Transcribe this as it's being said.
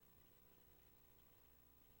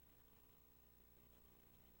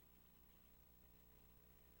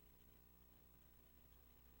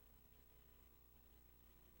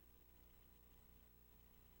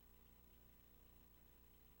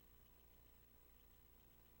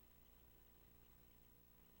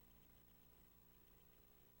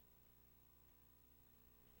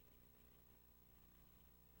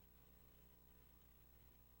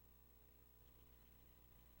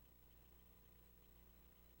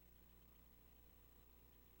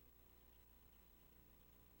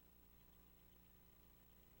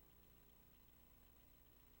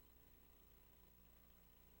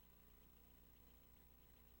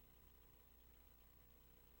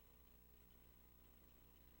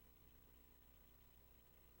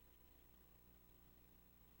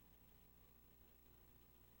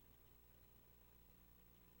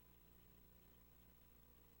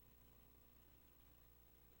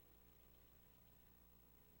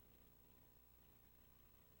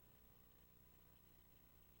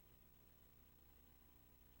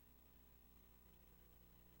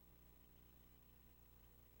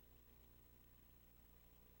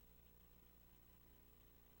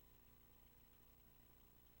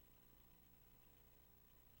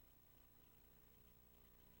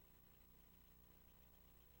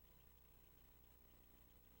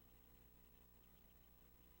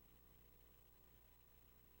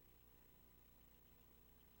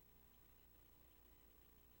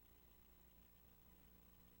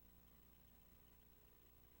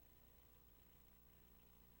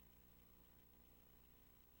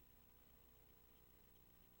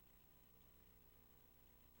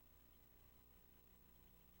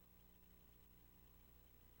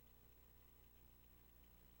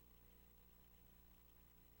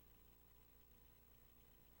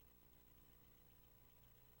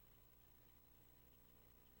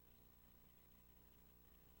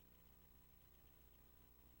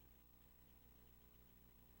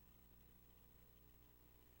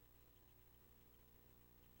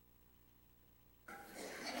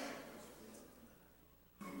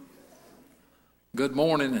Good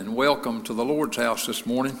morning and welcome to the Lord's house this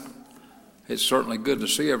morning. It's certainly good to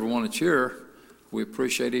see everyone that's here. We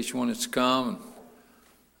appreciate each one that's come.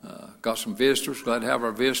 Got some visitors. Glad to have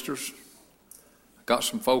our visitors. Got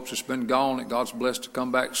some folks that's been gone that God's blessed to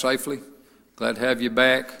come back safely. Glad to have you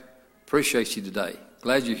back. Appreciate you today.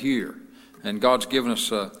 Glad you're here. And God's given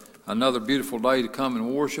us another beautiful day to come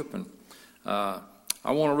and worship. And I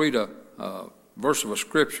want to read a verse of a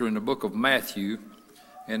scripture in the book of Matthew.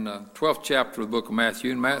 In the 12th chapter of the book of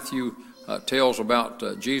Matthew, and Matthew tells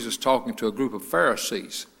about Jesus talking to a group of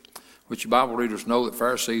Pharisees, which Bible readers know that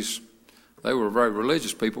Pharisees, they were very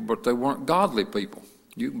religious people, but they weren't godly people.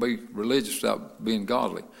 You can be religious without being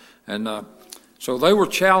godly. And so they were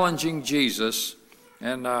challenging Jesus,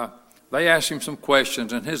 and they asked him some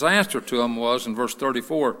questions, and his answer to them was, in verse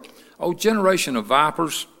 34, "O generation of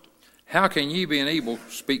vipers, how can ye, being evil,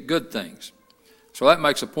 speak good things?" So that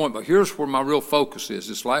makes a point, but here's where my real focus is.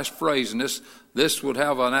 This last phrase, and this would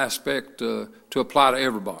have an aspect to apply to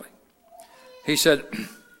everybody. He said,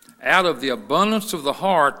 "Out of the abundance of the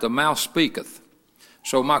heart, the mouth speaketh."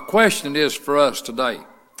 So my question is for us today.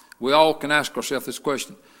 We all can ask ourselves this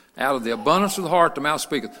question. Out of the abundance of the heart, the mouth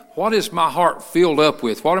speaketh. What is my heart filled up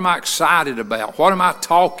with? What am I excited about? What am I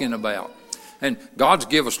talking about? And God's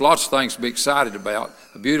given us lots of things to be excited about.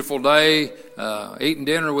 A beautiful day, eating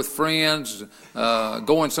dinner with friends,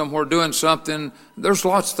 going somewhere, doing something. There's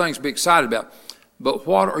lots of things to be excited about. But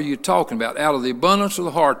what are you talking about? Out of the abundance of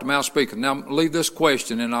the heart, the mouth speaketh. Now, leave this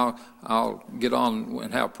question, and I'll get on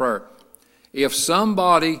and have prayer. If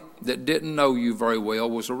somebody that didn't know you very well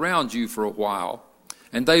was around you for a while,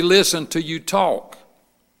 and they listened to you talk,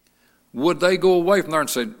 would they go away from there and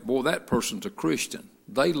say, "Boy, that person's a Christian.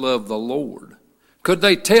 They love the Lord"? Could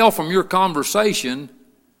they tell from your conversation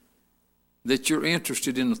that you're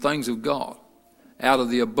interested in the things of God? Out of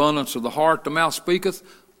the abundance of the heart, the mouth speaketh.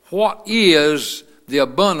 What is the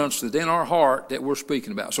abundance that's in our heart that we're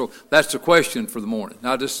speaking about? So that's the question for the morning.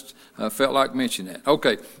 I just felt like mentioning that.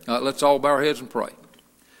 Okay, let's all bow our heads and pray.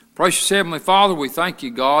 Precious Heavenly Father, we thank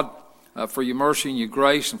you, God, for your mercy and your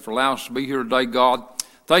grace and for allowing us to be here today, God.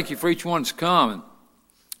 Thank you for each one that's come. And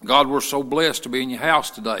God, we're so blessed to be in your house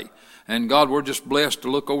today. And God, we're just blessed to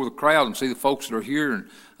look over the crowd and see the folks that are here.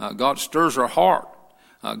 And God, stirs our heart.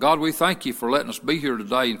 God, we thank you for letting us be here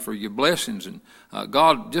today and for your blessings. And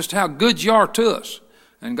God, just how good you are to us.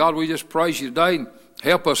 And God, we just praise you today and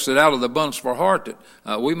help us that out of the abundance of our heart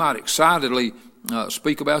that we might excitedly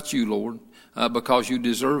speak about you, Lord, because you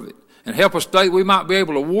deserve it. And help us today that we might be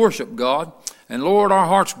able to worship God. And Lord, our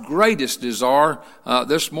heart's greatest desire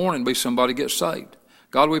this morning be somebody get saved.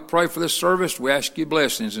 God, we pray for this service. We ask you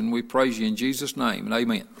blessings, and we praise you in Jesus' name, and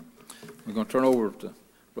amen. We're going to turn over to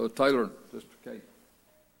Brother Taylor and Sister Kate.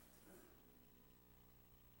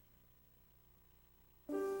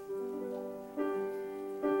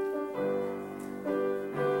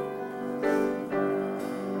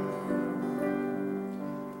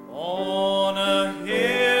 On a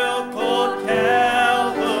hill called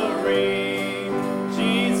Calvary,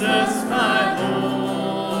 Jesus my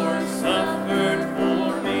Lord suffered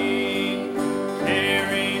for me,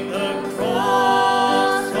 carried the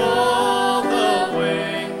cross all the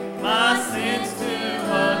way, my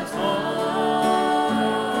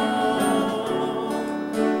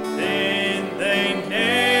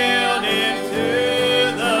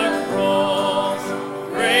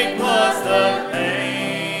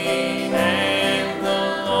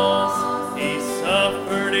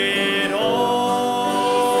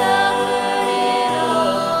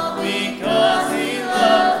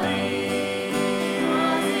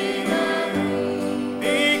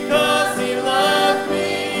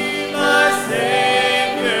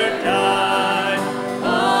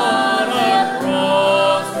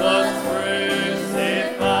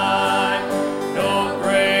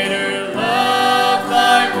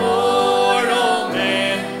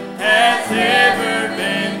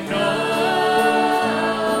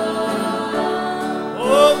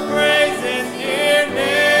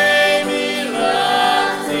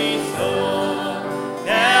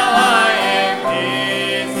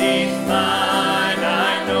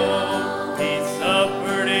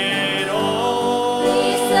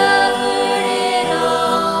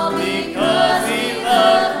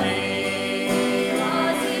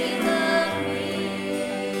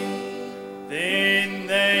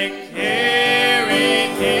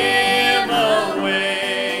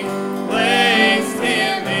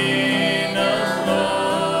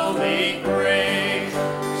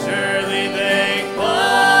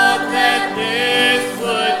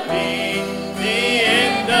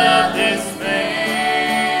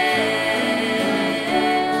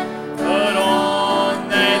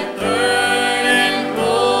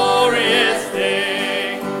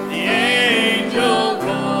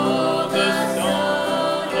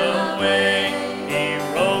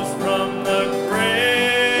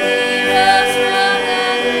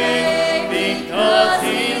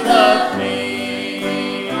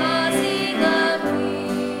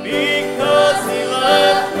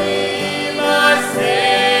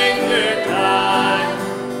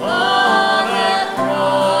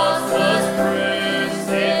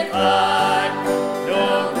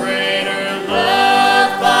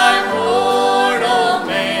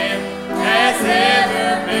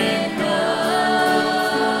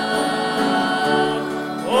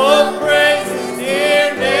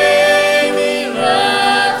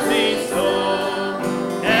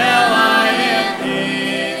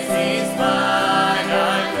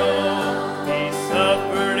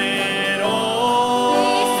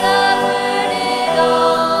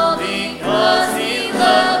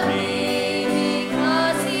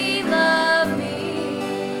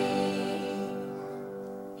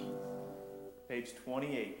page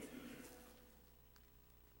 28.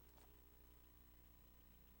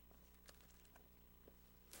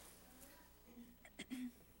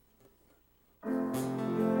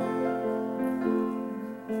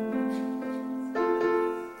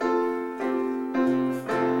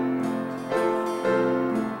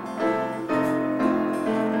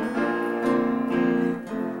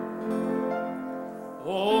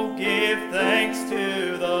 Oh, give thanks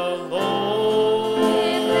to the Lord.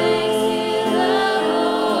 Give thanks to the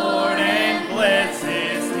Lord. And bless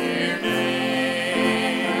His dear name.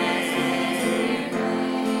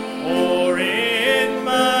 For in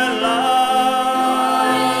my life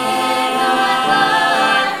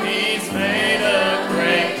He's made a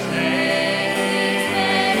great change.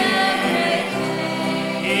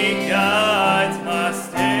 He guides my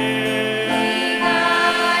steps.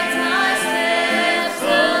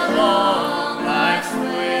 Along life's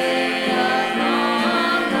way,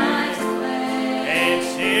 and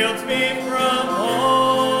shields me from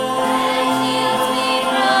harm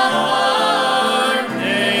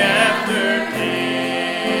day after day.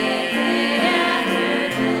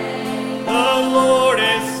 The Lord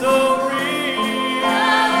is so real,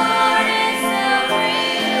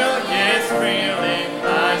 yes, real in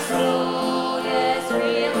my soul.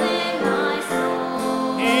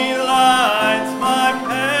 He lights my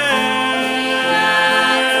path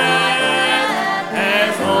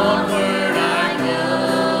as onward I go.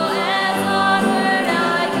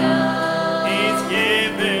 He's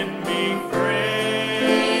given me grace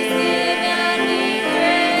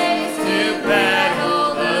to battle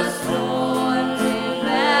the storm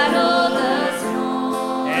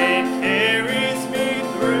and carries me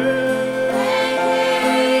through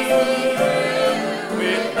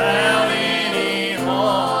without any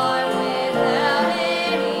harm.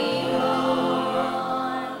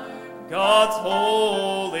 God's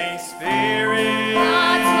Holy Spirit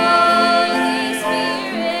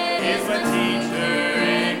is my teacher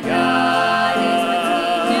and guide.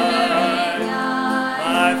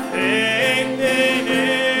 My faith in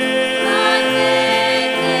Him,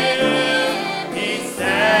 He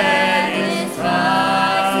satisfies.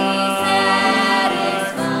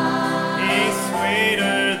 He's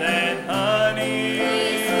sweeter than honey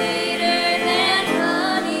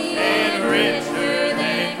and richer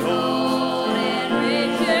than gold.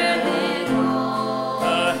 A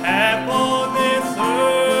half on this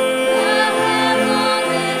earth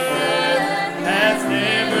has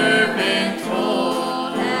never been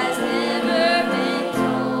told.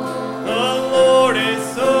 The Lord is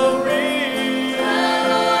so real,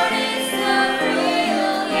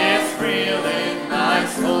 yes, real in my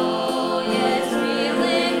soul.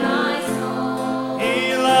 He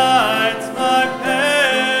lights my path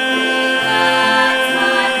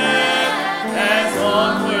as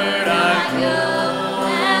onward I go.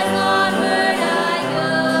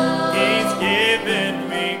 He's given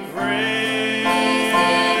me grace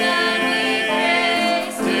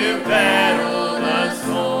to battle the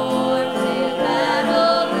storm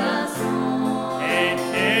and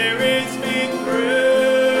carries me through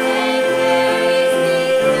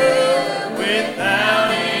without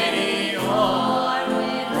any harm.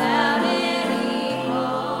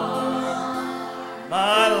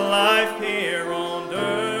 My life here on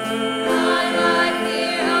earth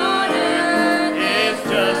is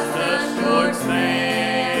just a short span.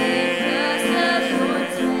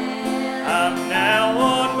 I'm now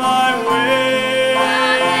on my way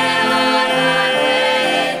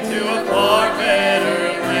to a far better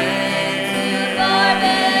land.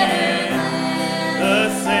 The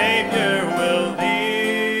Savior will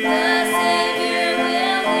lead,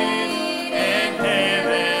 and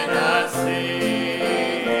heaven I see,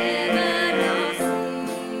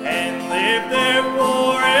 and live there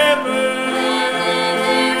forever.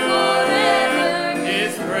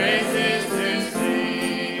 His praises to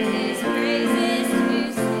sing.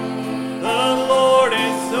 The Lord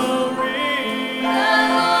is so real,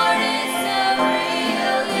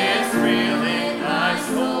 yes, real in my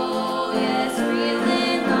soul.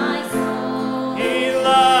 He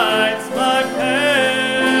lights my path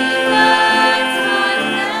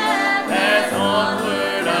as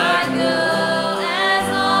onward I go.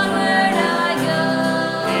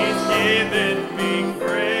 He's given me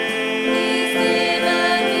grace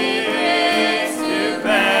to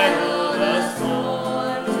battle the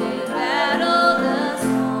storm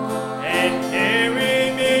and carry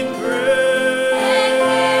me through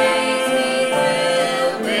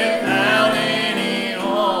without any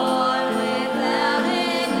harm.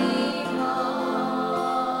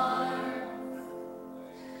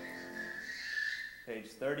 Page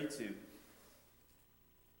 32.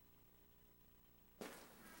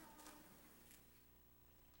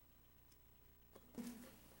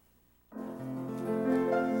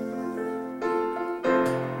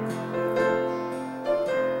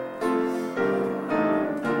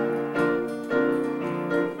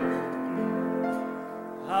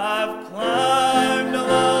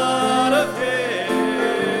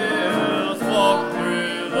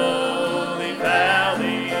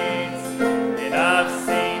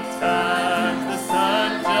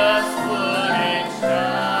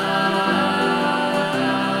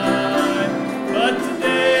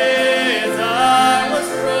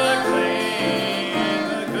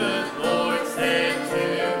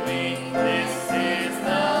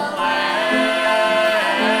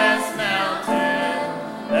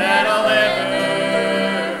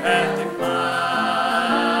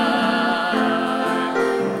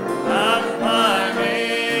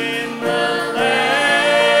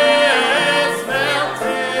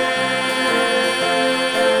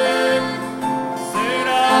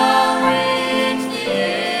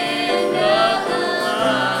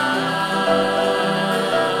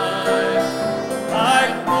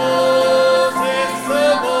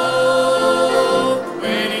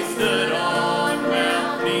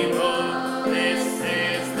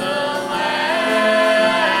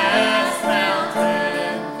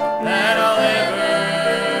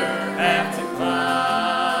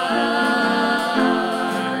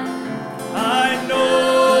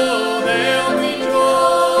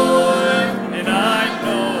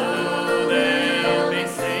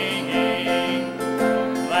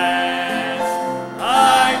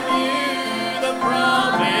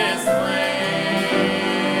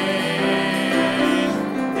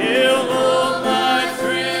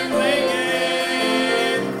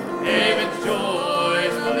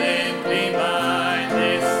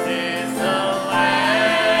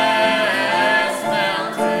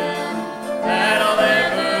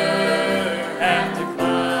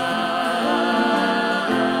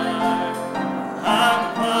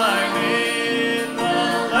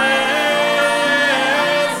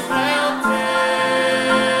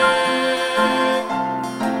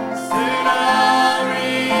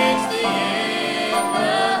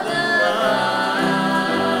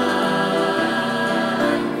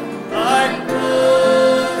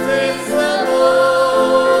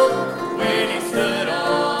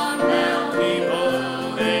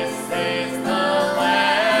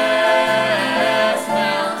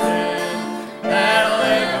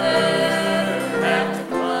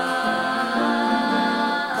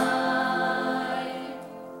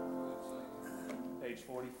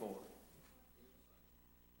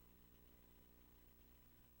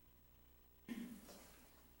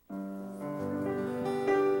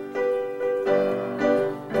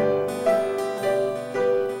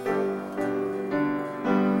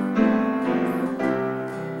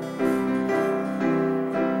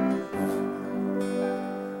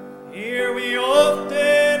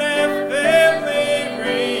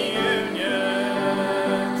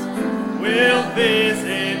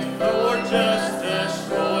 visit for just a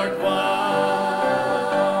short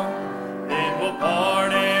while. Then we'll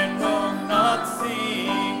part and will not see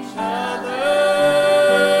each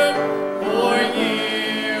other for a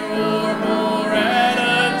year or more at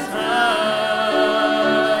a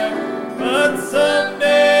time. But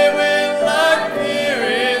someday when life here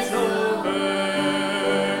is over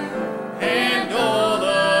and all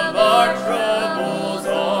of our troubles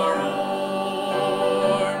are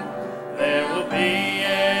o'er, there will be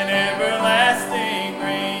an everlasting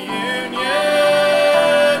reunion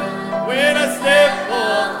when I step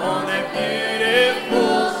off on that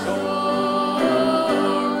beautiful shore.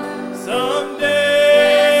 Someday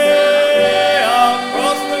I'll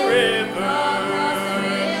cross the river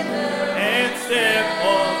and step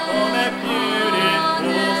off on that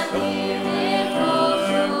beautiful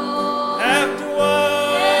shore. After a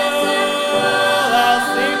while I'll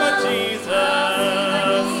see my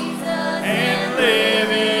Jesus and live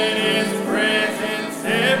in His presence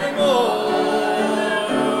evermore.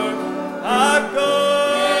 I've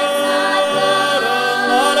got a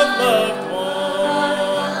lot of loved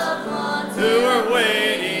ones who are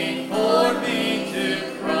waiting for me to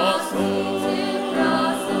cross over.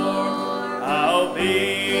 I'll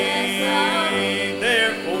be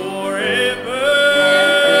there forever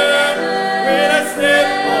when I step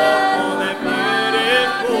off on that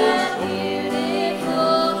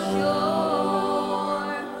beautiful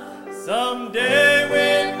shore. Someday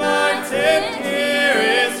when my tent here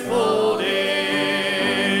is folded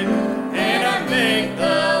and I make the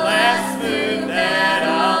last move that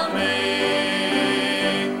I'll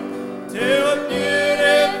make to a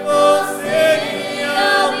beautiful city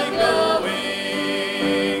I'll be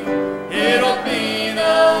going, it'll be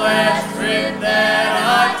the last trip that I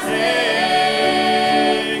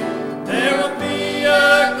take. There will be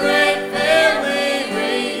a great family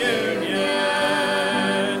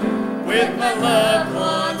reunion with my loved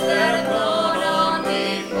ones that have gone on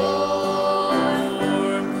before.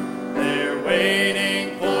 They're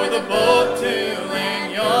waiting for the boat to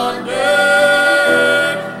land yonder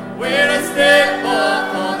when I step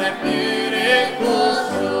off on that beautiful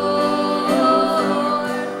shore.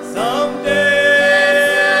 Someday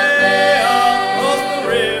I'll cross the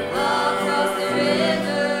river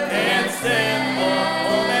and step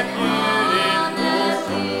off on that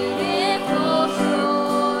beautiful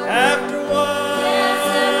shore. After a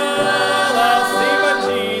while I'll see my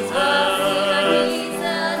Jesus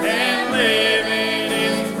and live in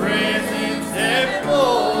His presence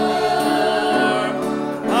evermore.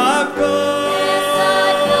 I've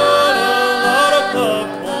got a lot of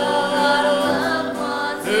loved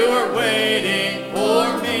ones who are waiting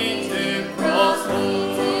for me to cross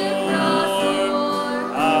over.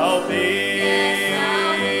 I'll be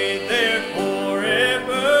there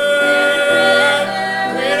forever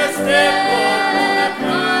when I step off on that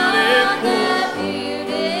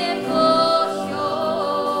beautiful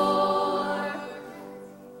shore.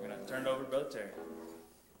 I'm going to turn it over to Brother Terry.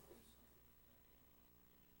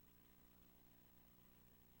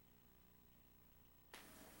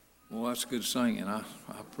 Well, that's good singing. I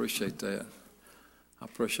appreciate that. I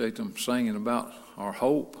appreciate them singing about our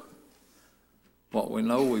hope, what we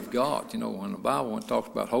know we've got. You know, when the Bible talks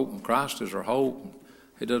about hope in Christ is our hope,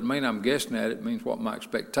 it doesn't mean I'm guessing at it. It means what my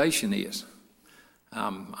expectation is.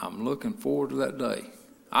 I'm looking forward to that day.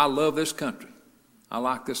 I love this country. I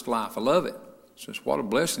like this life. I love it. It's just what a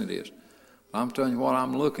blessing it is. But I'm telling you what,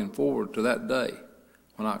 I'm looking forward to that day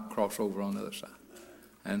when I cross over on the other side.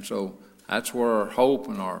 And so that's where our hope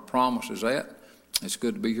and our promise is at. It's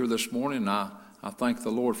good to be here this morning. I thank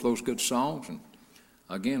the Lord for those good songs. And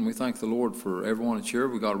again, we thank the Lord for everyone that's here.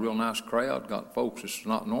 We got a real nice crowd. Got folks that's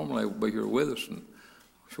not normally able to be here with us. And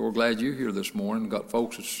sure glad you're here this morning. Got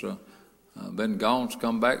folks that's been gone to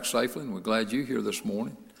come back safely. And we're glad you're here this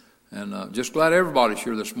morning. And just glad everybody's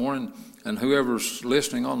here this morning. And whoever's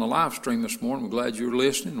listening on the live stream this morning, we're glad you're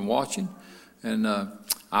listening and watching. And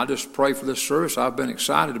I just pray for this service. I've been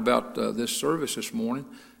excited about this service this morning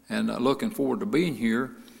and looking forward to being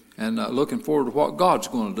here and looking forward to what God's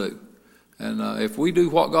going to do. And if we do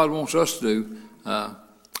what God wants us to do,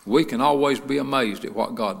 we can always be amazed at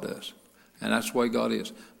what God does. And that's the way God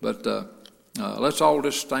is. But let's all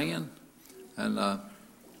just stand. And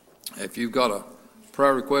if you've got a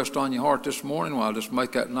prayer request on your heart this morning, well, I'll just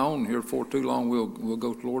make that known. Here before too long, we'll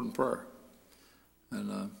go to the Lord in prayer.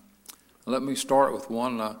 And let me start with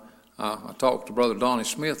one. I talked to Brother Donnie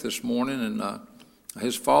Smith this morning, and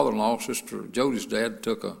his father-in-law, Sister Jody's dad,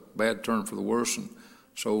 took a bad turn for the worse, and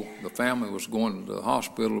so the family was going to the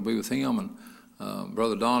hospital to be with him. And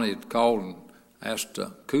Brother Donnie had called and asked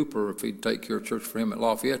Cooper if he'd take care of church for him at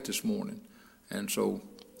Lafayette this morning. And so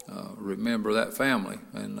remember that family.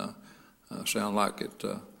 And sound like it,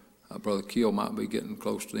 Brother Keel might be getting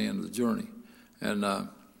close to the end of the journey. And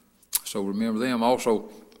so remember them. Also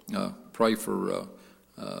pray for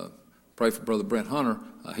Brother Brent Hunter.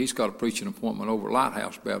 He's got a preaching appointment over at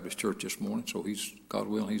Lighthouse Baptist Church this morning, so God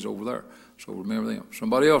willing, he's over there. So remember them.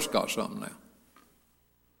 Somebody else got something now.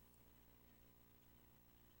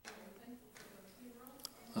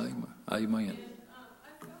 Amen.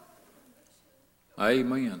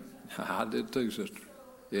 Amen. I did too, sister.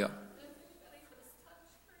 Yeah.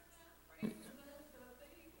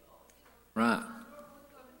 Right.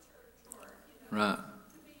 Right.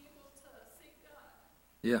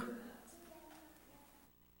 Yeah.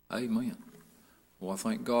 Amen. Well, I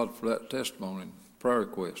thank God for that testimony and prayer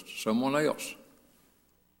request. Someone else.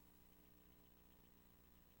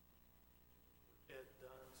 Ed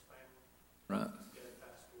Dunn's family. Right. Dad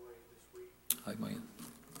passed away this week. Amen.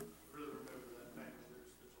 Really remember that family.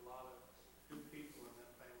 There's a lot of good people in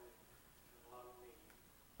that family and a lot of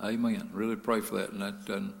need. Amen. Really pray for that, and that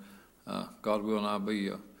God will, and I'll be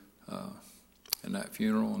in that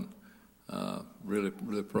funeral, and really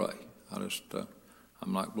pray.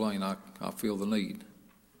 I'm like Blaine. I feel the need,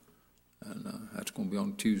 and that's going to be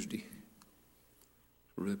on Tuesday.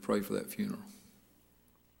 So really pray for that funeral.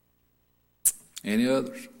 Any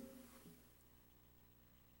others?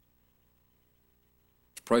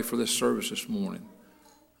 Let's pray for this service this morning.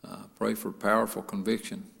 Pray for powerful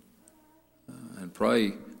conviction, and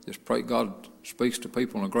just pray God speaks to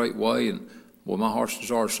people in a great way. And boy, my heart's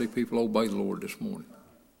desire to see people obey the Lord this morning.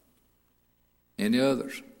 Any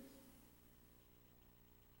others?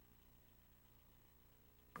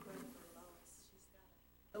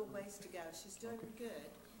 Ways to go. She's doing good.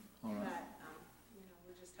 All right. But,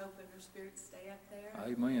 we're just hoping her spirits stay up there.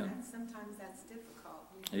 Amen. And sometimes that's difficult.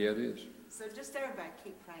 Yeah, it is. So just everybody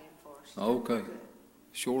keep praying for her. She's Okay. doing good.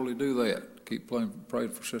 Surely do that. Keep praying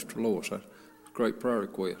for Sister Lois. That's a great prayer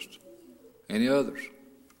request. Any others?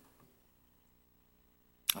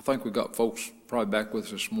 I think we got folks probably back with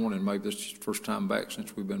us this morning. Maybe this is the first time back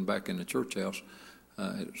since we've been back in the church house.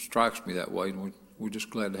 It strikes me that way, and we're just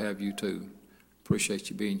glad to have you too. Appreciate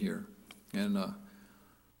you being here. And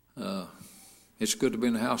it's good to be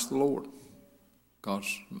in the house of the Lord.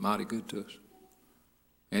 God's mighty good to us.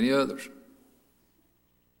 Any others?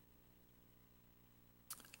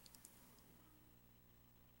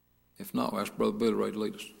 If not, we'll ask Brother Billy Ray to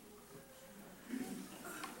lead us.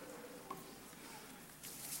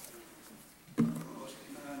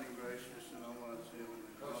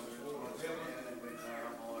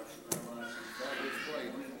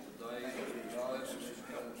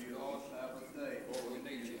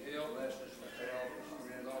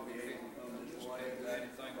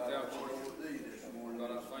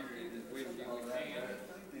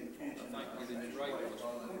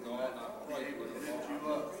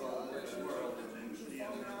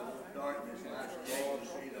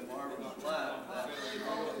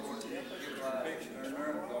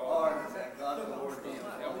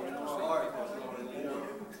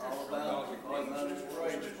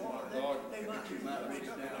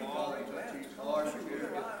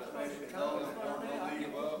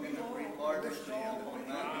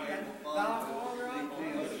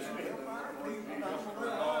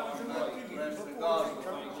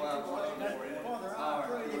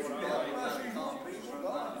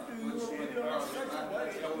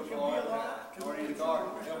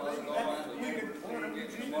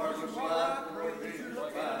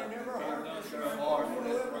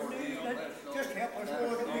 Just help us,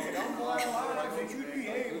 Lord, to be humble our lives that you be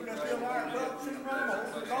able to fill our cups and run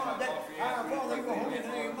over, God, that our Father, your holy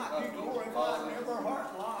name might be glorified in every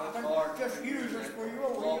heart life. And just use us for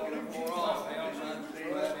your will in Jesus' name.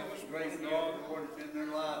 Great God, Lord, it's in their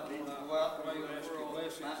life. They go out into the world.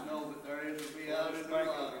 I know that there is to be out in their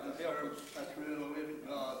life. That's real living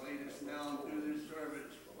God. Lead us down through this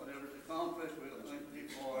service. Whatever's accomplished, we'll thank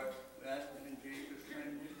thee for it. We ask it in Jesus'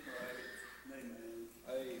 name we pray.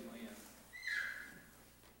 Amen.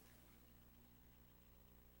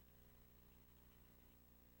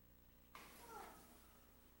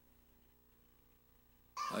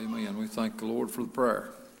 Amen. Amen. We thank the Lord for the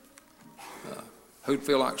prayer. Who'd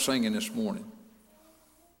feel like singing this morning?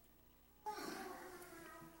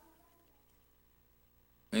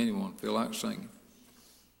 Anyone feel like singing?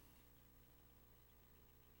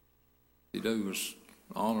 If you do, is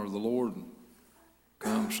honor the Lord and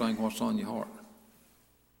come sing what's on your heart.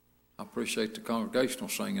 I appreciate the congregational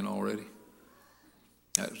singing already.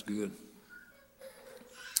 That was good.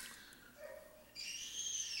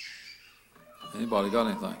 Anybody got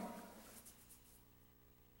anything?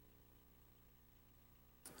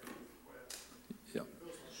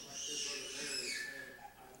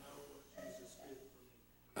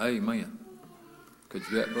 Amen. Could you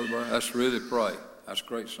do that, Brother Brian? That's really pray. That's a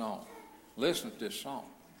great song. Listen to this song.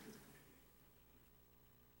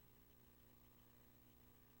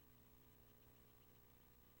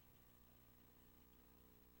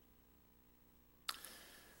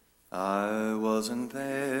 I wasn't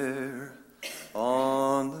there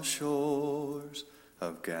on the shores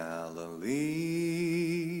of Galilee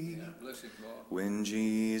when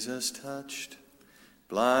Jesus touched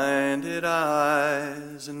blinded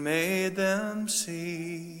eyes and made them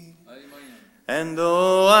see. Amen. And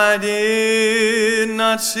though I did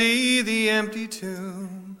not see the empty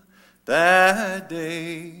tomb that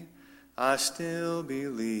day, I still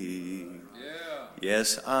believe. Yeah.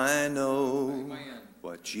 Yes, I know Amen.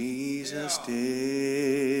 what Jesus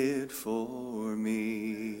did for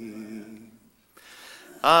me.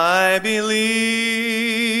 I believe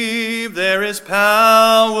there is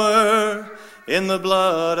power in the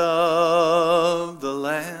blood of the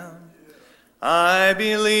Lamb. I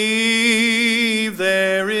believe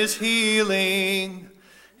there is healing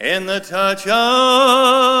in the touch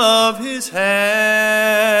of His hand.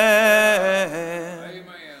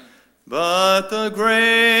 Amen. But the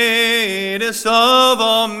greatest of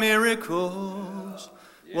all miracles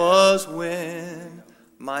was when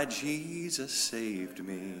my Jesus saved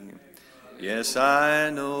me. Yes,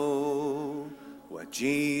 I know what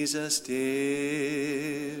Jesus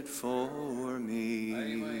did for me.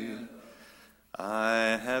 Amen.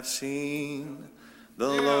 I have seen the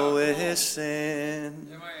lowest sin,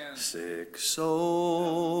 Amen. sick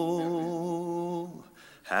soul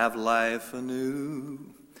have life anew,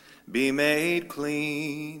 be made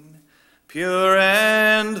clean, pure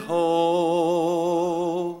and whole.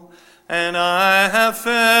 And I have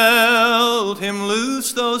felt Him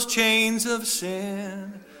loose those chains of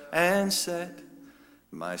sin and set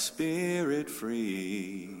my spirit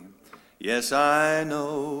free. Yes, I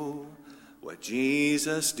know what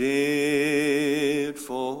Jesus did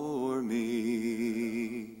for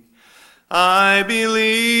me. I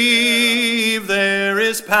believe there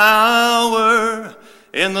is power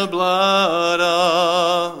in the blood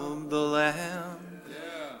of the Lamb.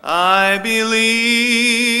 I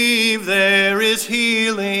believe there is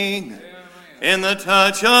healing in the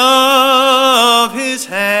touch of His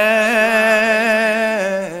hand.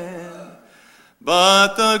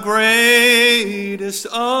 But the greatest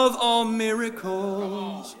of all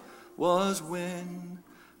miracles was when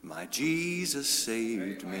my Jesus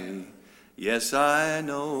saved me. Yes, I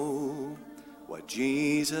know what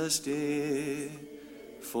Jesus did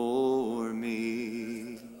for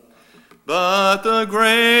me. But the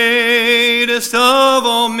greatest of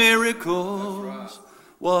all miracles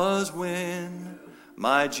was when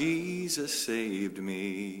my Jesus saved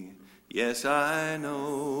me. Yes, I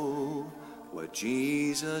know what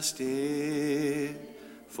Jesus did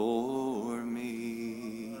for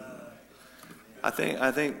me. I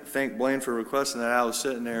thank Blaine for requesting that. I was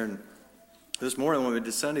sitting there, and this morning when we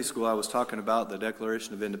did Sunday school, I was talking about the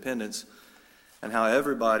Declaration of Independence and how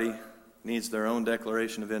everybody needs their own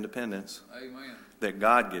Declaration of Independence. Amen. That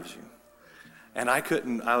God gives you. And I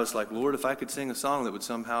was like, Lord, if I could sing a song that would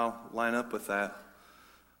somehow line up with that,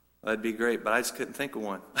 that'd be great. But I just couldn't think of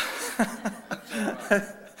one.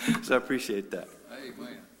 So I appreciate that.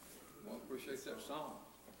 Amen. Well, I appreciate that song.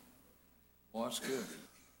 Well, that's good.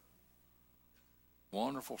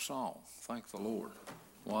 Wonderful song. Thank the Lord.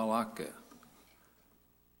 Well, I like that.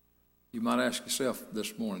 You might ask yourself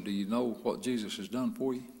this morning, do you know what Jesus has done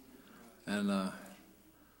for you? And,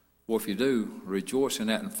 well, if you do, rejoice in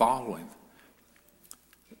that and follow Him.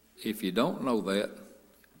 If you don't know that,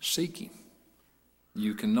 seek Him.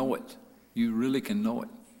 You can know it. You really can know it.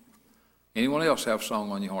 Anyone else have a song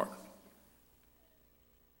on your heart?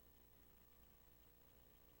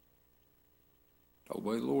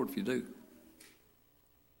 Obey the Lord if you do.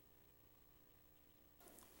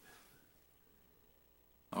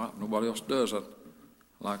 All right, nobody else does. I'd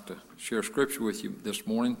like to share scripture with you this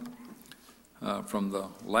morning from the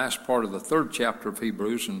last part of the 3rd chapter of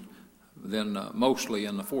Hebrews, and then mostly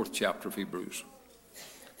in the 4th chapter of Hebrews.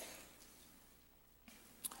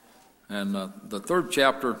 And the 3rd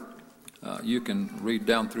chapter, you can read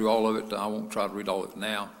down through all of it. I won't try to read all of it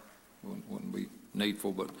now. It wouldn't be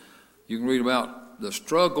needful, but you can read about the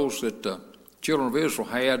struggles that the children of Israel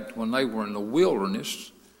had when they were in the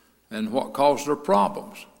wilderness and what caused their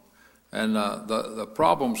problems. And the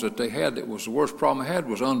problems that they had, that was the worst problem they had,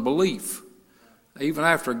 was unbelief. Even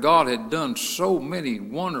after God had done so many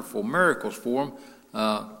wonderful miracles for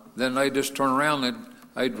them, then they just turn around and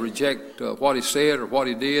they'd reject what He said or what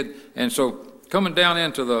He did. And so coming down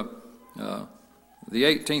into the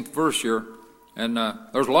 18th verse here, And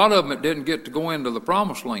there's a lot of them that didn't get to go into the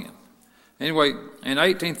promised land. Anyway, in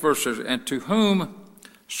 18th verse says, and to whom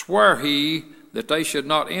sware he that they should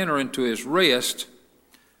not enter into his rest,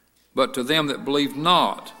 but to them that believed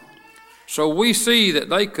not. So we see that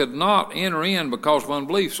they could not enter in because of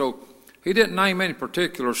unbelief. So he didn't name any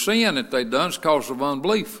particular sin that they'd done. It's because of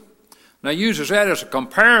unbelief. Now he uses that as a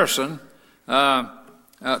comparison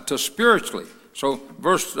to spiritually. So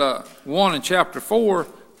verse 1 in chapter 4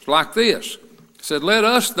 is like this. It said, let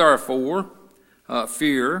us therefore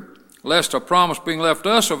fear, lest a promise being left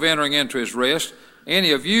us of entering into his rest,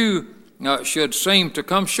 any of you should seem to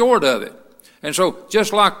come short of it. And so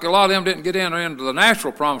just like a lot of them didn't get into the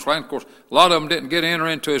natural promised land, of course, a lot of them didn't get enter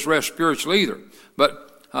into his rest spiritually either. But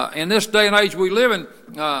in this day and age we live in,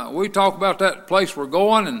 we talk about that place we're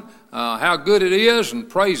going and how good it is, and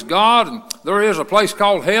praise God. And there is a place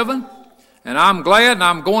called heaven, and I'm glad and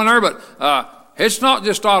I'm going there, but it's not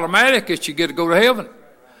just automatic that you get to go to heaven.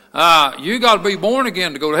 You got to be born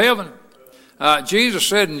again to go to heaven. Jesus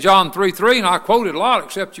said in John 3:3, and I quote it a lot,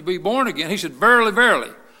 except you be born again. He said, verily,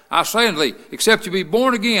 verily, I say unto thee, except you be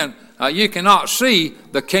born again, you cannot see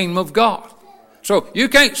the kingdom of God. So you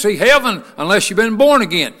can't see heaven unless you've been born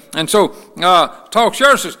again. And so Talk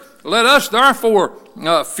Church says, let us therefore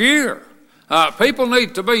fear. People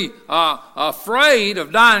need to be afraid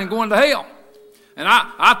of dying and going to hell. And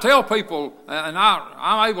I tell people, and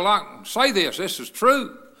I'm able to say this is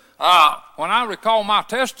true. When I recall my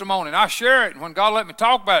testimony and I share it, and when God let me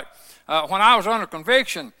talk about it, when I was under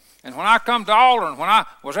conviction, and when I come to altar, and when I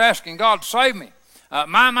was asking God to save me,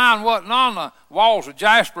 my mind wasn't on the walls of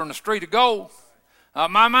jasper and the street of gold.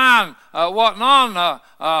 My mind wasn't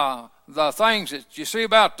on the things that you see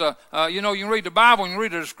about, you can read the Bible and you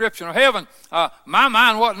read the description of heaven. My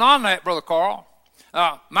mind wasn't on that, Brother Carl.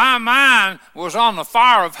 My mind was on the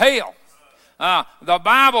fire of hell. The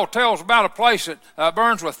Bible tells about a place that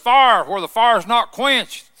burns with fire, where the fire is not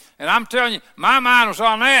quenched. And I'm telling you, my mind was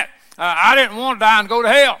on that. I didn't want to die and go to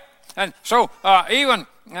hell. And so even,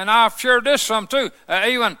 and I've shared this some too,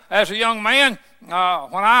 even as a young man,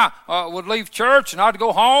 when I would leave church and I'd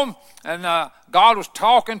go home, and God was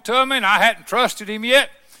talking to me and I hadn't trusted him yet.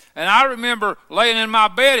 And I remember laying in my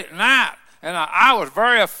bed at night, and I was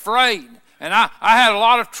very afraid. And I had a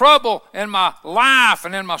lot of trouble in my life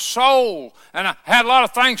and in my soul. And I had a lot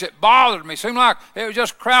of things that bothered me. It seemed like it was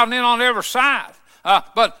just crowding in on every side.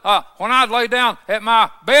 But when I'd lay down at my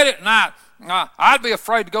bed at night, I'd be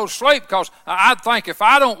afraid to go to sleep, because I'd think if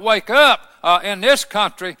I don't wake up in this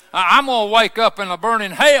country, I'm going to wake up in a burning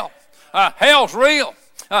hell. Hell's real.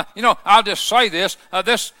 I'll just say this.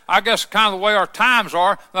 This, I guess, kind of the way our times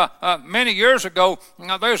are. Many years ago,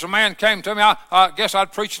 there's a man came to me. I guess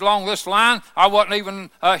I'd preached along this line. I wasn't even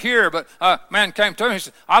here, but a man came to me. He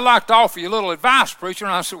said, I'd like to offer you a little advice, preacher.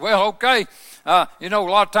 And I said, well, okay. A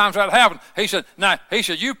lot of times that happened. He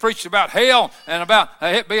said, you preached about hell and about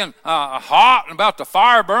it being hot and about the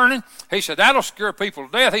fire burning. He said, that'll scare people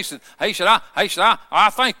to death. He said, I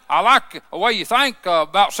think I like the way you think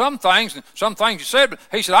about some things and some things you said, but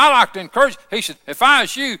he said, I like to encourage. He said, if I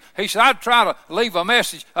was you, he said, I'd try to leave a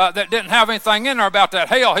message that didn't have anything in there about that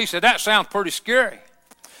hell. He said, that sounds pretty scary.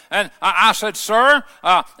 And I said, sir,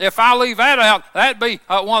 if I leave that out, that'd be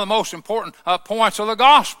one of the most important points of the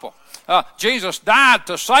gospel. Jesus died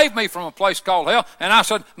to save me from a place called hell. And I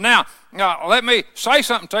said, now let me say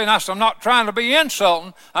something to you. And I said, I'm not trying to be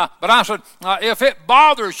insulting, but I said, if it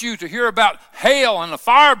bothers you to hear about hell and the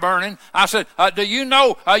fire burning, I said, do you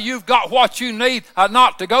know you've got what you need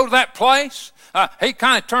not to go to that place? He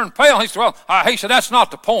kind of turned pale. He said, well, he said, that's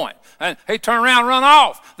not the point. And he turned around and run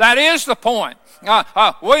off. That is the point.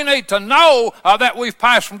 We need to know that we've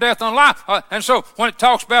passed from death unto life. And so when it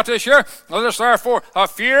talks about this here, let us therefore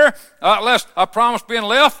fear, lest a promise being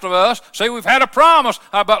left of us. See, we've had a promise,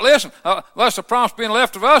 but listen, lest a promise being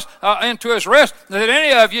left of us into his rest, that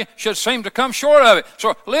any of you should seem to come short of it.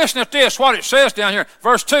 So listen at this, what it says down here.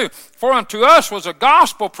 Verse 2, for unto us was a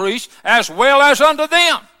gospel preached as well as unto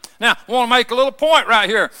them. Now, I want to make a little point right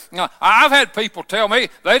here. I've had people tell me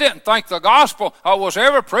they didn't think the gospel was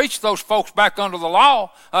ever preached, those folks back under the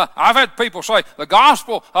law. I've had people say the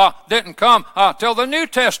gospel didn't come till the New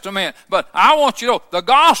Testament. But I want you to know the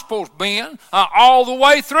gospel's been all the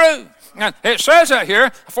way through. And it says that here,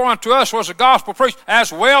 for unto us was the gospel preached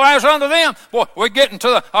as well as unto them. Boy, we're getting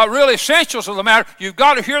to the real essentials of the matter. You've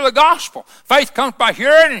got to hear the gospel. Faith comes by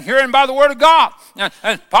hearing, and hearing by the word of God.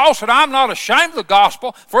 And Paul said, I'm not ashamed of the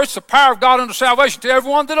gospel, for it's the power of God unto salvation to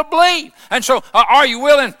everyone that'll believe. And so, are you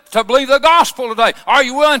willing to believe the gospel today? Are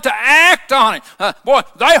you willing to act on it? Boy,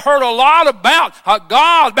 they heard a lot about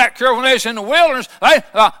God back here when they was in the wilderness.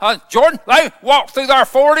 Jordan, they walked through there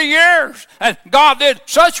 40 years, and God did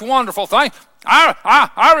such wonderful things.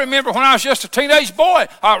 I remember when I was just a teenage boy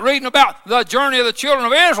reading about the journey of the children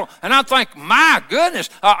of Israel, and I think, my goodness,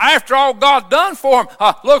 after all God done for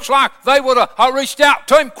them, looks like they would have reached out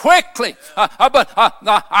to him quickly. But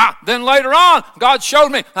then later on, God showed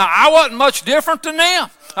me I wasn't much different than them.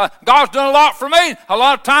 God's done a lot for me. A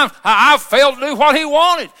lot of times I've failed to do what he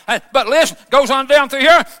wanted. But listen, goes on down through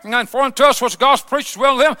here, and for unto us was the gospel preached as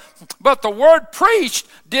well as them. But the word preached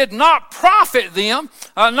did not profit them,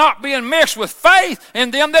 not being mixed with faith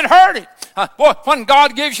in them that heard it. Boy, when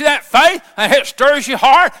God gives you that faith and it stirs your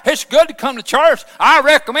heart, it's good to come to church. I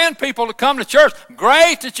recommend people to come to church.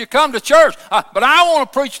 Great that you come to church. But I want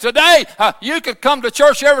to preach today. You could come to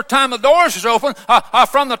church every time the doors is open,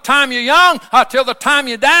 from the time you're young till the time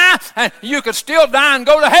you die, and you could still die and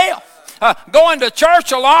go to hell. Going to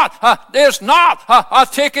church a lot is not a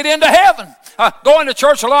ticket into heaven. Going to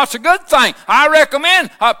church a lot's a good thing. I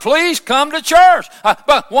recommend, please come to church.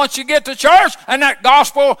 But once you get to church and that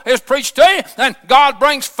gospel is preached to you, and God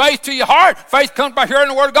brings faith to your heart, faith comes by hearing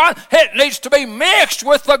the word of God, it needs to be mixed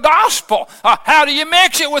with the gospel. How do you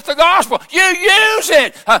mix it with the gospel? You use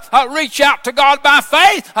it. Reach out to God by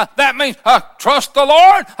faith. That means trust the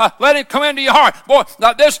Lord. Let him come into your heart. Boy,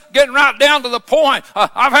 this getting right down to the point.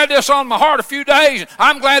 I've had this on my heart a few days.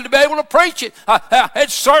 I'm glad to be able to preach it.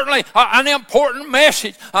 It's certainly an important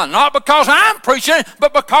message, not because I'm preaching it,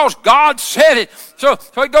 but because God said it. So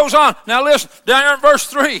it goes on. Now listen, down here in verse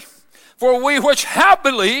 3. For we which have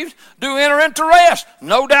believed do enter into rest.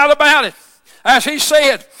 No doubt about it. As he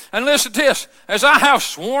said, and listen to this, as I have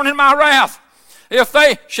sworn in my wrath, if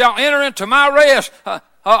they shall enter into my rest,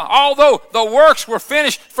 although the works were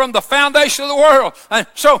finished from the foundation of the world. And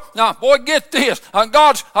so, now, boy, get this.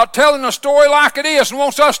 God's telling a story like it is and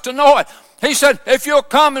wants us to know it. He said, if you'll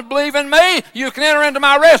come and believe in me, you can enter into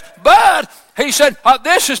my rest. But he said,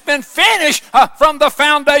 this has been finished from the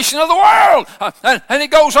foundation of the world. And he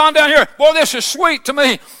goes on down here. Boy, this is sweet to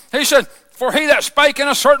me. He said, for he that spake in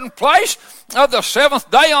a certain place of the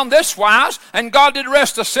seventh day on this wise, and God did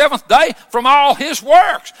rest the seventh day from all his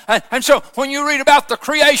works. And so when you read about the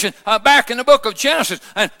creation back in the book of Genesis,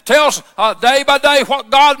 and tells day by day what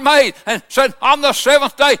God made, and said on the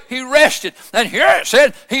seventh day he rested. And here it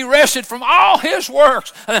said he rested from all his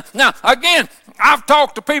works. Now again, I've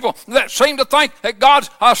talked to people that seem to think that God's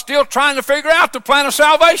still trying to figure out the plan of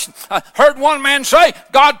salvation. I heard one man say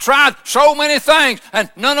God tried so many things and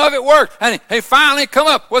none of it worked, and he finally come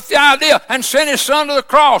up with the idea and sent his son to the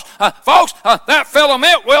cross. Folks, that fellow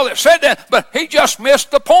meant well that said that, but he just missed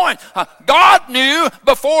the point. God knew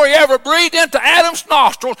before he ever breathed into Adam's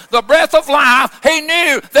nostrils the breath of life, he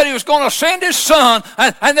knew that he was going to send his son,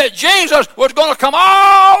 and that Jesus was going to come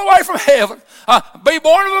all the way from heaven, be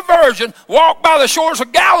born of a virgin, walk by the shores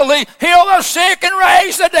of Galilee, heal the sick and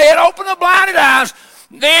raise the dead, open the blinded eyes.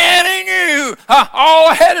 Then he knew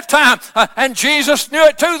all ahead of time. And Jesus knew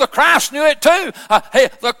it too. The Christ knew it too.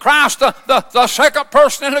 The Christ, the second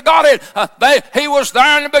person in the Godhead, he was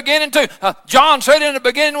there in the beginning too. John said in the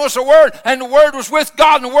beginning was the Word, and the Word was with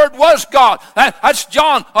God, and the Word was God. That's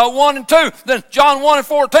John 1 and 2. Then John 1 and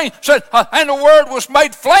 14 said, and the Word was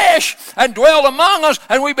made flesh and dwelled among us,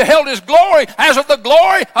 and we beheld his glory as of the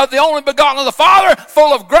glory of the only begotten of the Father,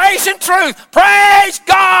 full of grace and truth. Praise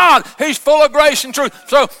God! He's full of grace and truth.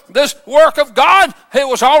 So this work of God, it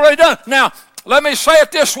was already done. Now, let me say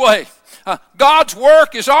it this way. God's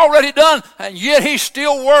work is already done, and yet he's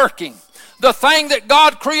still working. The thing that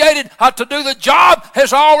God created to do the job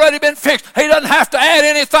has already been fixed. He doesn't have to add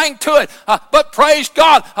anything to it. But praise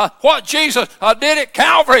God, what Jesus did at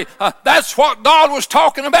Calvary, that's what God was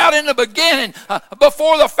talking about in the beginning,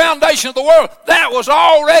 before the foundation of the world. That was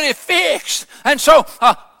already fixed. And so,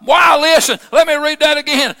 why listen? Let me read that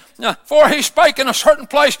again. For he spake in a certain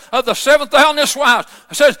place of the seventh day on this wise.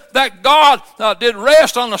 It says that God did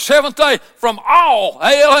rest on the seventh day from all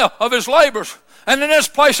of his labors. And in this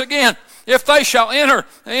place again, if they shall enter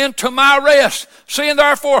into my rest, seeing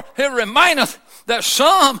therefore it remaineth that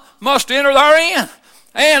some must enter therein.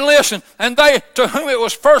 And listen, and they to whom it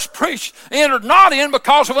was first preached entered not in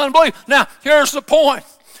because of unbelief. Now, here's the point.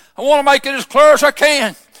 I want to make it as clear as I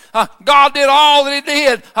can. God did all that he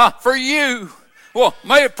did for you Well,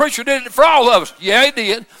 maybe the preacher did it for all of us. Yeah, he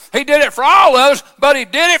did. He did it for all of us, but he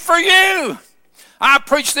did it for you. I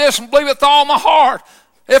preach this and believe it with all my heart.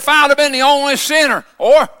 If I'd have been the only sinner,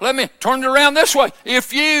 or let me turn it around this way,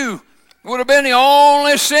 if you would have been the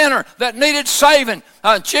only sinner that needed saving,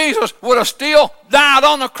 Jesus would have still died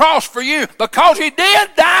on the cross for you, because he did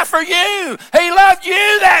die for you. He loved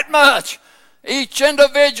you that much. Each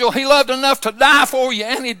individual he loved enough to die for you,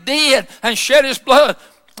 and he did, and shed his blood.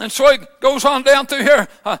 And so he goes on down through here,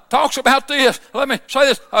 talks about this. Let me say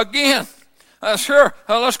this again. Sure,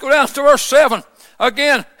 let's go down to verse 7.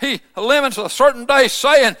 Again, he limits a certain day,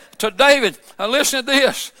 saying to David, listen to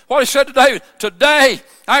this, what he said to David, today,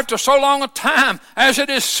 after so long a time, as it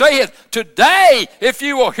is said, today, if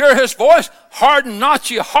you will hear his voice, harden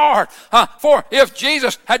not your heart. For if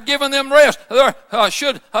Jesus had given them rest, there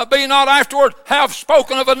should be not afterward have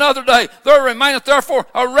spoken of another day. There remaineth therefore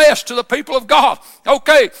a rest to the people of God.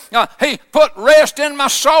 Okay, he put rest in my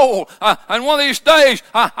soul. And one of these days,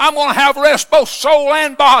 I'm going to have rest both soul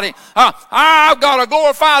and body. I've got a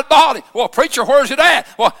glorified body. Well, preacher, where's it at?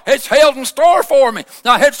 Well, it's held in store for me.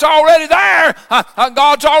 It's already there.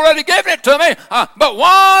 God's already given it to me. But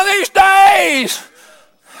one of these days,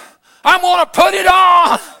 I'm going to put it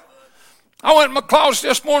on. I went in my closet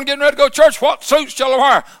this morning getting ready to go to church. What suits shall I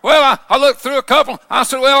wear? Well, I looked through a couple. I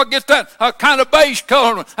said, well, I'll get that kind of beige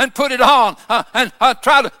color one and put it on. And I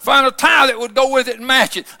tried to find a tie that would go with it and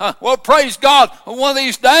match it. Well, praise God, one of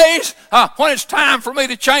these days, when it's time for me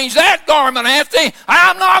to change that garment, Anthony,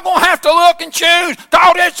 I'm not going to have to look and choose,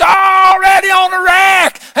 because it's already on the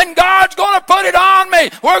rack, and God's going to put it on me.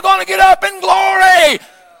 We're going to get up in glory.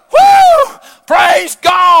 Woo! Praise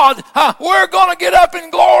God. We're going to get up in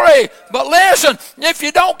glory. But listen, if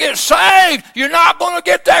you don't get saved, you're not going to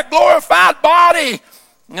get that glorified body.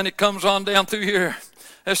 And it comes on down through here.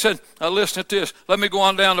 It said, listen to this. Let me go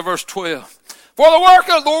on down to verse 12. For the work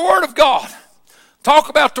of the Word of God. Talk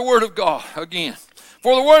about the Word of God again.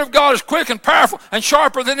 For the Word of God is quick and powerful and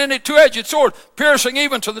sharper than any two-edged sword, piercing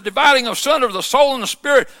even to the dividing asunder of the soul and the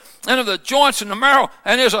spirit, and of the joints and the marrow,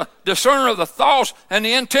 and is a discerner of the thoughts and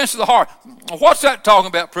the intents of the heart. What's that talking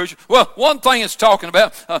about, preacher? Well, one thing it's talking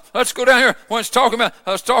about, let's go down here. When it's talking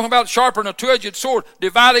about sharper than a two-edged sword,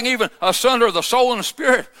 dividing even asunder of the soul and the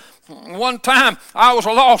spirit. One time, I was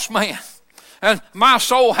a lost man, and my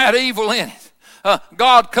soul had evil in it.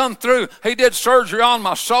 God come through. He did surgery on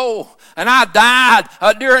my soul. And I died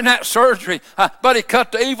during that surgery, but he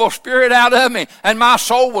cut the evil spirit out of me, and my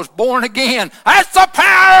soul was born again. That's the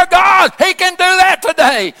power of God. He can do that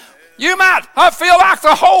today. You might feel like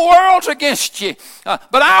the whole world's against you,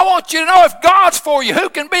 but I want you to know, if God's for you, who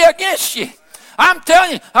can be against you? I'm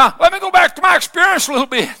telling you, let me go back to my experience a little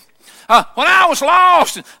bit. When I was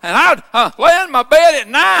lost, and I'd lay in my bed at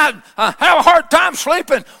night, have a hard time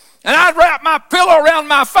sleeping, and I'd wrap my pillow around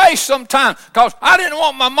my face sometimes, because I didn't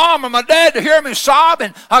want my mom or my dad to hear me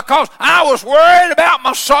sobbing, because I was worried about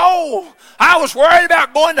my soul. I was worried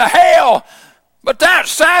about going to hell. But that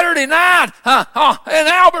Saturday night in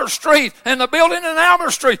Albert Street, in the building in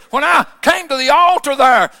Albert Street, when I came to the altar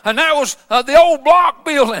there, and that was the old block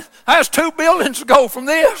building. That's 2 buildings ago from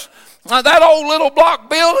this. That old little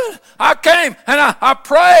block building, I came and I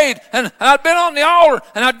prayed, and I'd been on the altar,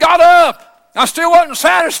 and I'd got up. I still wasn't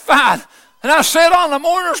satisfied. And I sat on the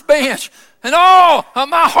mourner's bench. And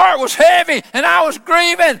my heart was heavy, and I was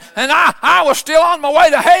grieving, and I was still on my way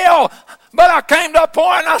to hell. But I came to a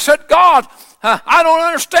point, and I said, God, I don't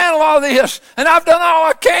understand a lot of this, and I've done all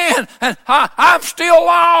I can, and I'm still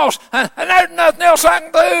lost, and there's nothing else I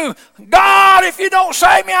can do. God, if you don't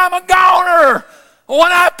save me, I'm a goner.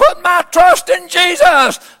 When I put my trust in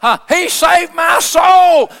Jesus, he saved my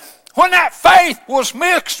soul. When that faith was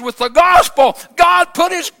mixed with the gospel, God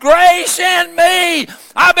put his grace in me.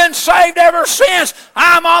 I've been saved ever since.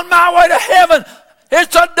 I'm on my way to heaven.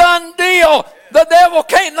 It's a done deal. The devil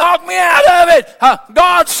can't knock me out of it.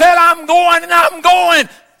 God said I'm going, and I'm going.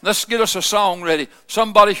 Let's get us a song ready.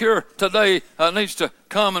 Somebody here today needs to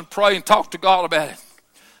come and pray and talk to God about it.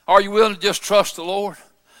 Are you willing to just trust the Lord?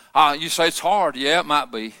 You say it's hard. Yeah, it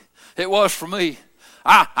might be. It was for me.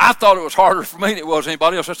 I thought it was harder for me than it was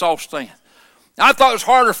anybody else. That's all stand. I thought it was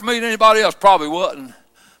harder for me than anybody else. Probably wasn't.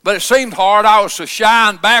 But it seemed hard. I was so shy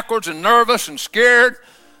and backwards and nervous and scared.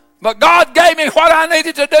 But God gave me what I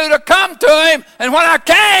needed to do to come to him. And when I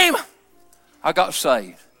came, I got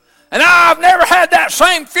saved. And I've never had that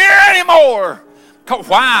same fear anymore.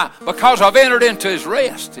 Why? Because I've entered into his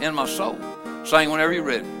rest in my soul. Sing whenever you're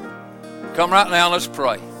ready. Come right now, let's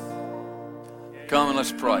pray. Come and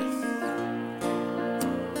let's pray.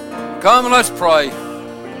 Come and let's pray.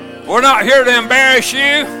 We're not here to embarrass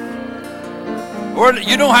you.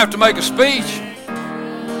 You don't have to make a speech.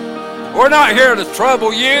 We're not here to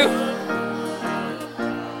trouble you.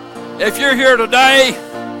 If you're here today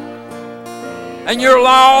and you're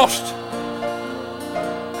lost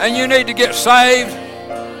and you need to get saved,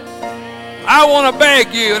 I want to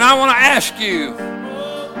beg you and I want to ask you,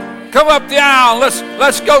 come up the aisle.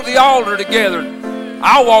 Let's go to the altar together.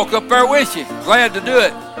 I'll walk up there with you. Glad to do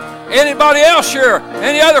it. Anybody else here?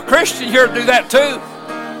 Any other Christian here to do that too?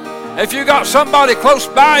 If you got somebody close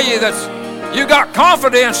by you that's you got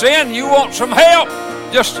confidence in, you want some help,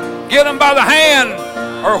 just get them by the hand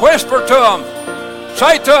or whisper to them.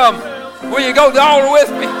 Say to them, will you go to the altar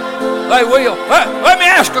with me? They will. Let me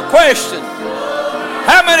ask a question.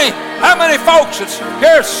 How many folks that's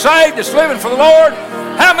here saved, that's living for the Lord,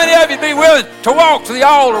 how many of you be willing to walk to the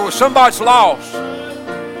altar with somebody that's lost?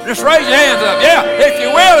 Just raise your hands up. Yeah, if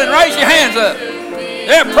you're willing, raise your hands up.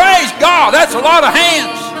 Yeah, praise God. That's a lot of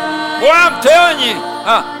hands. Boy, I'm telling you,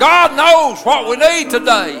 God knows what we need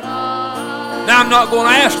today. Now, I'm not going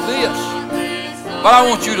to ask this, but I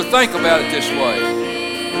want you to think about it this way.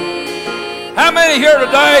 How many here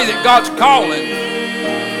today that God's calling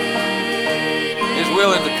is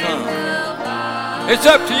willing to come? It's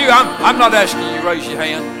up to you. I'm not asking you to raise your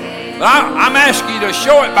hand, but I'm asking you to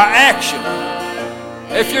show it by action.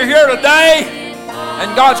 If you're here today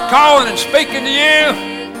and God's calling and speaking to you,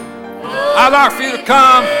 I'd like for you to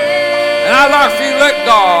come. And I'd like for you to let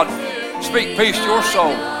God speak peace to your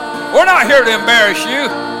soul. We're not here to embarrass you.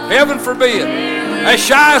 Heaven forbid. As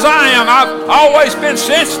shy as I am, I've always been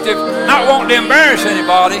sensitive, not wanting to embarrass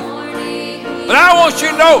anybody. But I want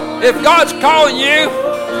you to know, if God's calling you,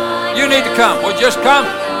 you need to come. Well, just come.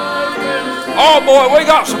 Oh boy, we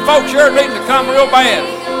got some folks here needing to come real bad.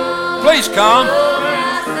 Please come.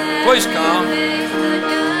 Please come.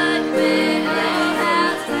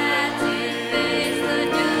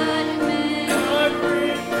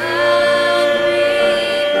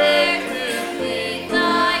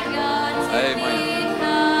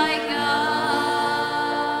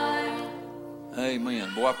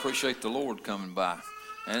 I appreciate the Lord coming by,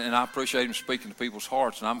 and I appreciate Him speaking to people's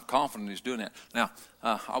hearts, and I'm confident He's doing that. Now,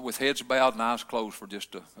 with heads bowed and eyes closed for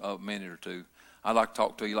just a minute or two, I'd like to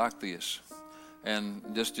talk to you like this, and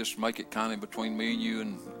just make it kind of between me and you,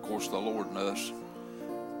 and of course the Lord and us.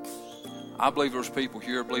 I believe there's people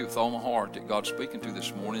here, I believe with all my heart that God's speaking to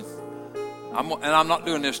this morning. And I'm not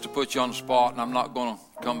doing this to put you on the spot, and I'm not going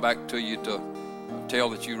to come back to you to tell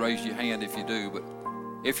that you raise your hand if you do, but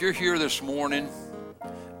if you're here this morning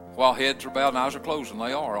while heads are bowed and eyes are closed, and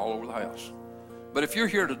they are all over the house. But if you're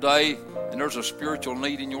here today and there's a spiritual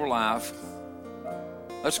need in your life,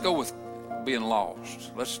 let's go with being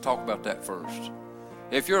lost. Let's talk about that first.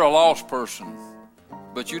 If you're a lost person,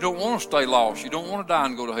 but you don't want to stay lost, you don't want to die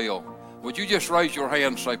and go to hell, would you just raise your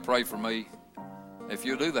hand and say, pray for me? If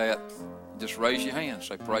you do that, just raise your hand and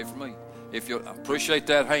say, pray for me. If you appreciate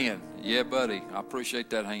that hand, yeah, buddy, I appreciate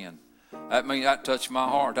that hand. That touched my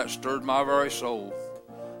heart. That stirred my very soul.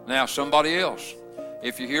 Now, somebody else,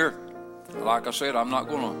 if you're here, like I said, I'm not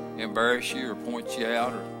going to embarrass you or point you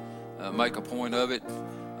out or make a point of it.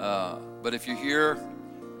 But if you're here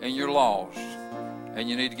and you're lost and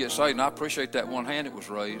you need to get saved, and I appreciate that one hand that was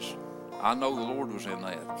raised. I know the Lord was in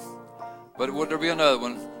that. But would there be another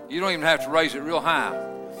one? You don't even have to raise it real high.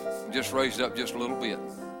 Just raise it up just a little bit.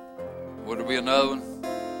 Would there be another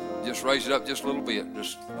one? Just raise it up just a little bit.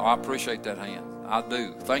 I appreciate that hand. I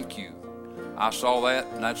do. Thank you. I saw that,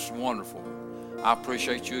 and that's wonderful. I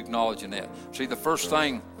appreciate you acknowledging that. See, the first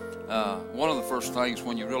thing, one of the first things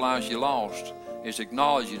when you realize you lost is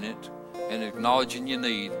acknowledging it and acknowledging your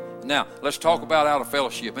need. Now, let's talk about out of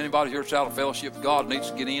fellowship. Anybody here that's out of fellowship, God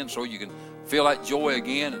needs to get in so you can feel that joy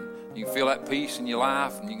again, and you can feel that peace in your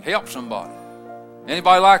life, and you can help somebody.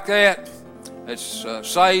 Anybody like that that's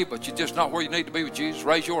saved, but you're just not where you need to be with Jesus?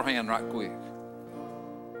 Raise your hand right quick.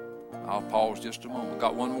 I'll pause just a moment.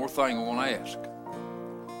 Got one more thing I want to ask.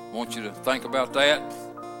 I want you to think about that.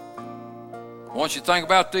 I want you to think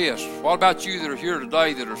about this. What about you that are here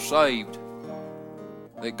today that are saved,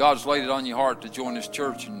 that God's laid it on your heart to join this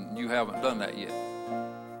church and you haven't done that yet?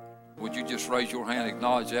 Would you just raise your hand and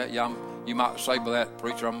acknowledge that? Yeah, you might say, by that,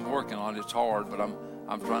 preacher, I'm working on it. It's hard, but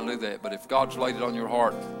I'm trying to do that. But if God's laid it on your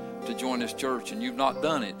heart to join this church and you've not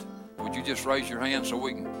done it, would you just raise your hand so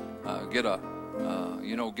we can get a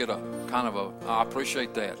kind of a, I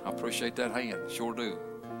appreciate that. I appreciate that hand. Sure do.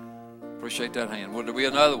 Appreciate that hand. Would there be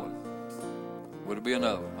another one? Would there be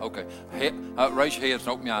another one? Okay. Raise your heads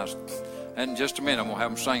and open your eyes. And in just a minute, I'm going to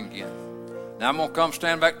have them sing again. Now, I'm going to come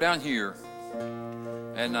stand back down here.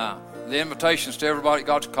 And the invitations to everybody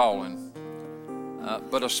God's calling.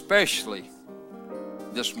 But especially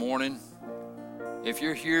this morning, if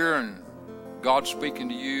you're here and God's speaking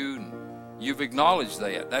to you and You've acknowledged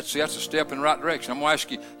that. That's a step in the right direction. I'm going to ask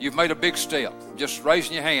you, you've made a big step. Just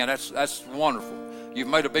raising your hand, that's wonderful. You've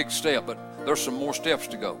made a big step, but there's some more steps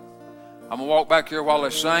to go. I'm going to walk back here while we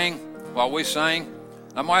sing. I'm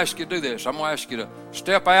going to ask you to do this. I'm going to ask you to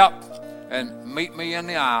step out and meet me in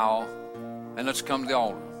the aisle, and let's come to the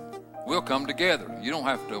altar. We'll come together. You don't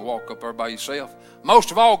have to walk up there by yourself. Most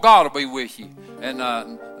of all, God will be with you, and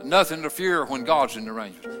nothing to fear when God's in the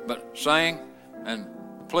arrangement. But sing, and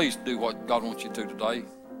please do what God wants you to today.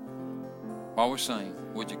 While we sing,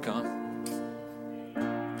 would you come?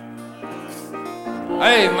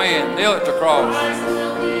 Amen. Kneel at the cross.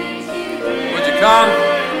 Would you come?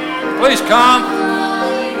 Please come.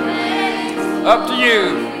 Up to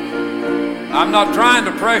you. I'm not trying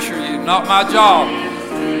to pressure you. Not my job.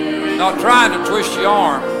 Not trying to twist your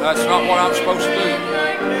arm. That's not what I'm supposed to do.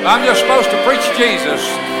 I'm just supposed to preach Jesus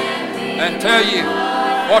and tell you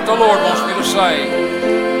what the Lord wants me to say.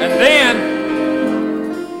 And then,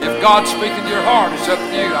 if God's speaking to your heart, it's up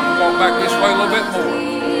to you. I'm going to walk back this way a little bit more.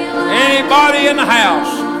 Anybody in the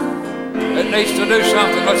house that needs to do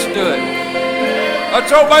something, let's do it. Let's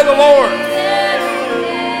obey the Lord.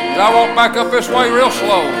 As I walk back up this way real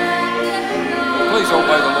slow, please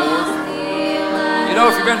obey the Lord. You know,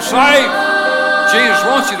 if you've been saved, Jesus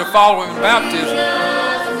wants you to follow Him in baptism.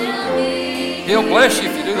 He'll bless you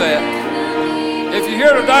if you do that. If you're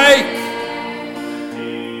here today,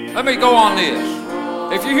 let me go on this.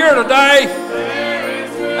 If you're here today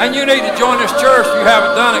and you need to join this church, you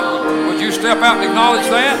haven't done it, would you step out and acknowledge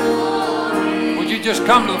that? Would you just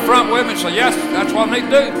come to the front with me and say, yes, that's what I need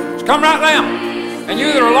to do? Just come right now. And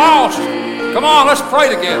you that are lost, come on, let's pray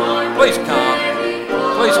together. Please come.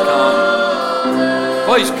 Please come.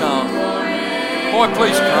 Please come. Boy,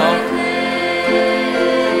 please come.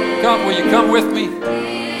 Come, will you come with me?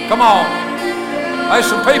 Come on. There's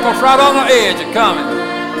some people right on the edge of coming.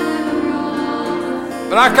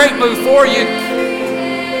 But I can't move for you.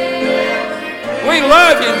 We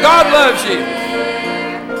love you and God loves you.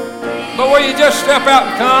 But will you just step out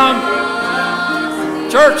and come?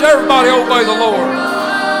 Church, everybody obey the Lord.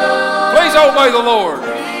 Please obey the Lord.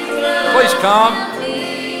 Please come.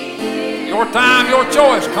 Your time, your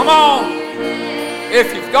choice. Come on.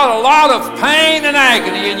 If you've got a lot of pain and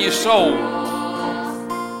agony in your soul,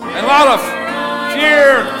 and a lot of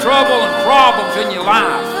fear, trouble, and problems in your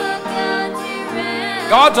life,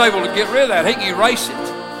 God's able to get rid of that. He can erase it.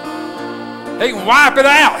 He can wipe it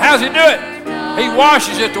out. How does He do it? He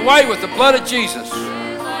washes it away with the blood of Jesus.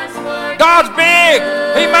 God's big.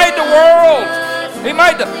 He made the world. He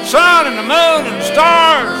made the sun and the moon and the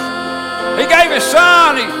stars. He gave His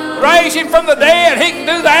Son. He raised Him from the dead. He can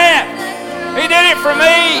do that. He did it for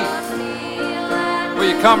me.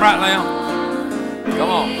 Will you come right now? Come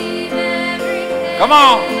on. Come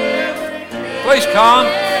on. Please come.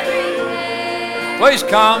 Please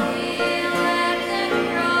come.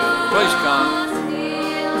 Please come.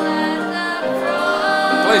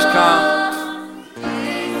 Please come.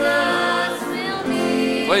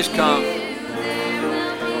 Please come.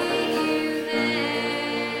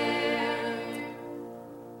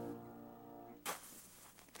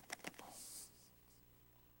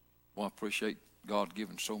 Well, I appreciate God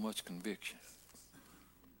giving so much conviction.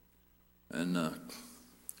 And I'm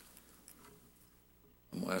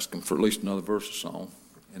going to ask Him for at least another verse of song.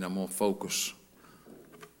 And I'm going to focus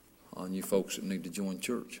on you folks that need to join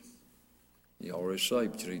church. You already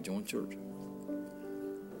saved, but you need to join church.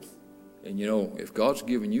 And you know, if God's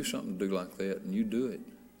giving you something to do like that and you do it,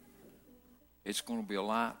 it's going to be a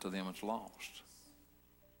light to them that's lost.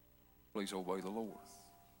 Please obey the Lord.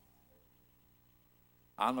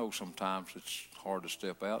 I know sometimes it's hard to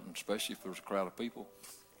step out, and especially if there's a crowd of people.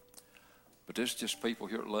 But there's just people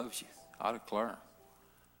here that loves you. I declare,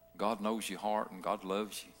 God knows your heart and God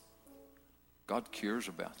loves you. God cares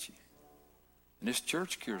about you. And this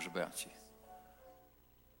church cares about you.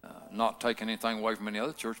 Not taking anything away from any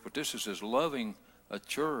other church, but this is as loving a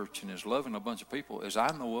church and as loving a bunch of people as I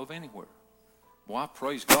know of anywhere. Well, I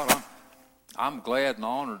praise God. I'm glad and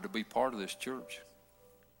honored to be part of this church.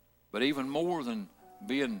 But even more than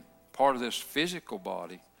being part of this physical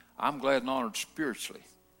body, I'm glad and honored spiritually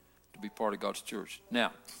to be part of God's church.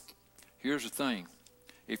 Now, here's the thing.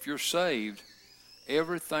 If you're saved,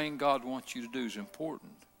 everything God wants you to do is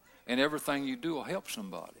important. And everything you do will help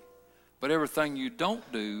somebody. But everything you don't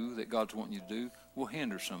do that God's wanting you to do will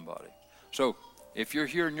hinder somebody. So if you're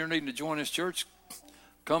here and you're needing to join this church,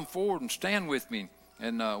 come forward and stand with me.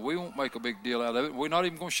 And we won't make a big deal out of it. We're not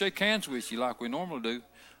even going to shake hands with you like we normally do.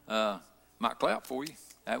 Might clap for you.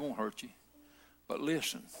 That won't hurt you. But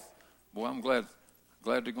listen, boy, I'm glad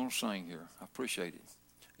they're going to sing here. I appreciate it.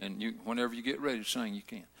 And whenever you get ready to sing, you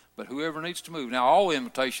can. But whoever needs to move. Now, all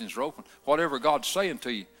invitations are open. Whatever God's saying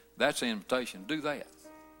to you, that's an invitation. Do that.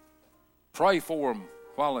 Pray for them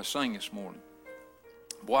while they sing this morning.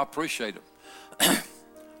 Boy, I appreciate it.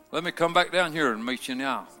 Let me come back down here and meet you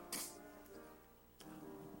now.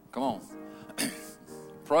 Come on.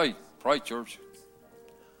 Pray, church.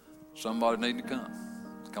 Somebody needs to come.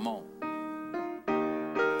 Come on.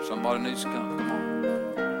 Somebody needs to come. Come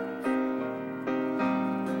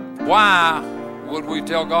on. Why would we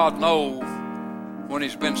tell God no when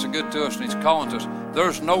He's been so good to us and He's calling to us?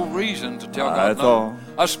 There's no reason to tell God no.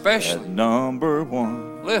 Especially number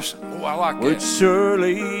one. Listen. Oh, I like would that.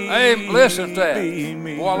 Surely Hey, listen to that.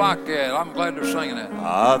 me. Boy, I like that. I'm glad they're singing that.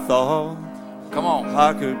 I thought Come on.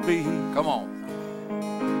 I could be Come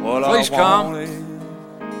on. what Please I come.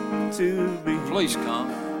 wanted to be. Please come.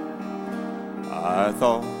 I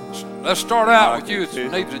thought Let's start out I with you could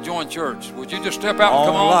that be need to join church. Would you just step out and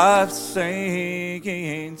come on on? life's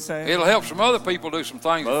sinking sand. It'll help some other people do some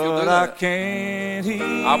things if you'll do But I that. can't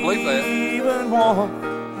I believe that. even walk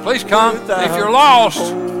Please come. without If you're lost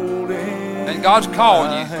holding and God's calling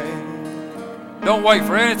my you, hand. don't wait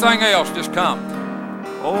for anything else. Just come.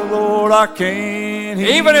 Oh Lord, I can't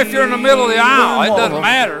Even if you're in the middle of the aisle, it doesn't walk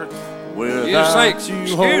matter. You just say, without you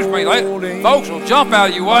excuse me. holding Folks will jump out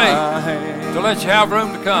of your way my hand. to let you have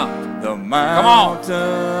room to come. The on.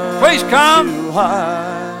 mountains Please come. too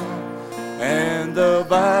high and the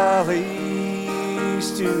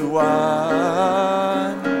valleys too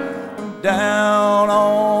wide. Down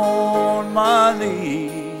on my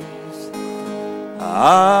knees,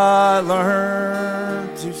 I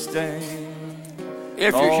learned to stand.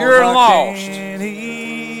 If you're here and lost can't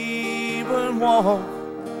even walk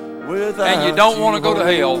without and you don't want to go to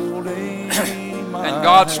hell, and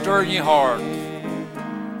God's stirring your heart,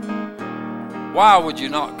 why would you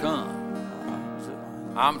not come?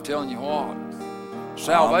 I'm telling you what,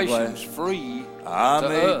 salvation's free I to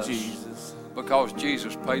made us Jesus because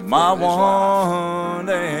Jesus paid for my it with His life. one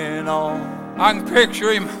and all. I can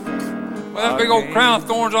picture Him with that big old crown of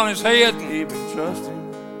thorns on His head. And Even trust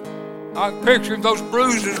Him I can picture Him, those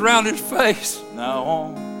bruises around His face. now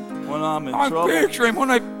on when I'm in I can trouble. picture Him when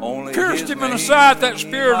they Only pierced His Him in the name side, that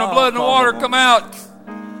spear and the blood and the water come out.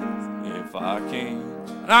 If I can't,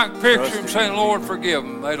 And I can picture Him Trust saying, Him. Lord, forgive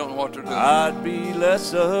them. They don't know what they're doing. I'd be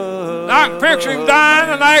less of. And I can picture Him dying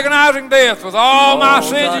an agonizing death with all my Cause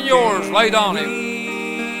sins I and yours can't laid on Him.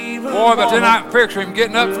 even Boy, but then I walk can picture Him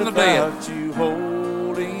getting up from the dead. without you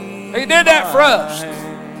holding He did that for my us. hand.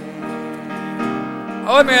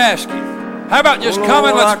 Now, let me ask you, how about just Oh,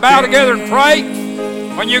 coming, Lord, let's I bow together and pray?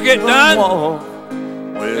 can't When you get even done, walk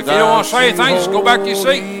if you don't want to say without anything, just go back to your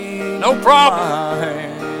seat. No problem. my hand.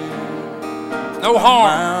 No harm.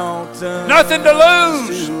 Mountains Nothing to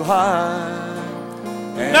lose. too high,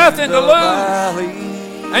 and Nothing to the lose.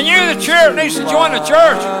 valleys And you, the chair, needs to join the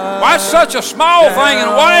church. Why, it's such a small thing in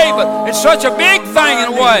a way, but it's such a big thing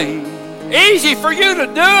in a way. Easy for you to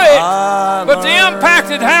do it, but the impact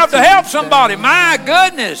it'd have to help somebody, my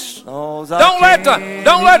goodness. Don't let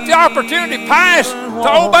the opportunity pass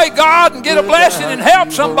to obey God and get a blessing and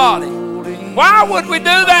help somebody. Why would we do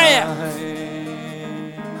that?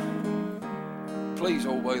 Please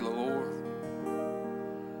obey the Lord.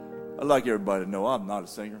 I'd like everybody to know I'm not a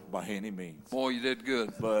singer by any means. Boy, you did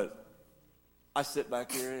good. But I sit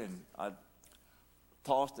back here and I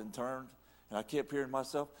tossed and turned, and I kept hearing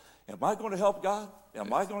myself, am I going to help God?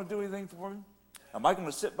 Am I going to do anything for Him? Am I going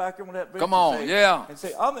to sit back here on that bench Come on, and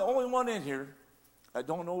say, I'm the only one in here that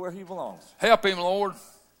don't know where he belongs? Help him, Lord.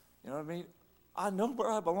 You know what I mean? I know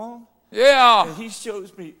where I belong, and Yeah. He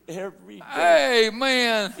shows me every day.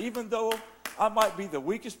 Amen. Even though I might be the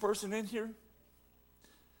weakest person in here,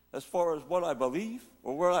 as far as what I believe,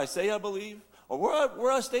 or where I say I believe, or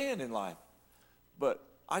where I stand in life. But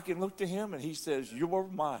I can look to Him and He says, you're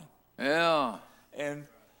mine. Yeah. And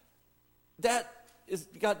that has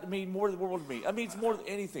got to mean more than the world to me. That means more than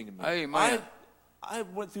anything to me. Amen. I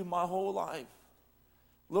went through my whole life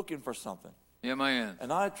looking for something. Yeah, man.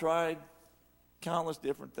 And I tried countless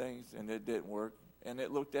different things, and it didn't work. And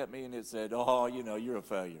it looked at me and it said, oh, you're a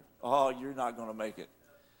failure. Oh, you're not going to make it.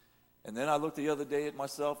 And then I looked the other day at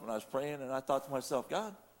myself, and I was praying, and I thought to myself,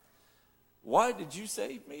 God, why did you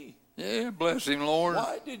save me? Yeah, bless him, Lord.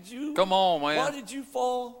 Why did you? Come on, man. Why did you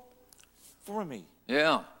fall for me?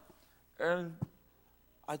 Yeah. And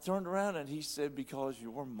I turned around, and He said, because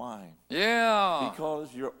you're mine. Yeah.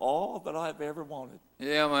 Because you're all that I've ever wanted.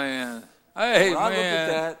 Yeah, man. Amen. When I looked at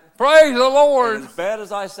that, praise the Lord. and as bad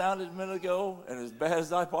as I sounded a minute ago, and as bad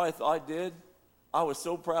as I probably thought I did, I was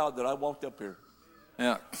so proud that I walked up here.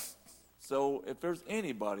 Yeah. So if there's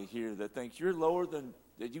anybody here that thinks you're lower than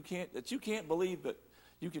that you can't believe that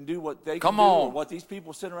you can do what they Come can do on. or what these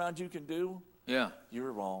people sitting around you can do, Yeah.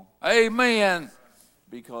 you're wrong. Amen.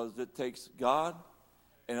 Because it takes God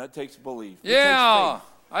and it takes belief. It takes Yeah. faith.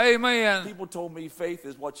 Amen. People told me faith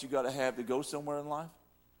is what you got to have to go somewhere in life.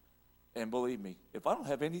 And believe me, if I don't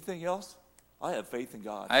have anything else, I have faith in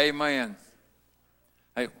God. Amen.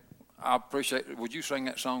 Hey, I appreciate it. Would you sing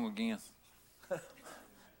that song again?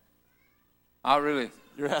 I really.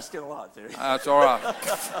 You're asking a lot, Terry. That's all right.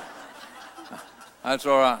 That's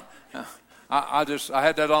all right. I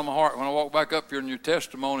had that on my heart when I walked back up here, and your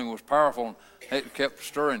testimony was powerful, and it kept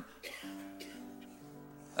stirring.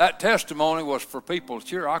 That testimony was for people to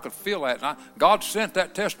cheer. I could feel that. And God sent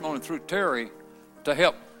that testimony through Terry to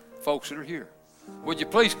help folks that are here. Would you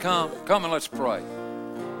please come and let's pray.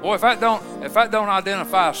 Boy, if that don't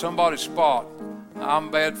identify somebody's spot, I'm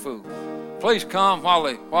a bad fool. Please come while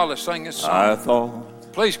they sing this song. I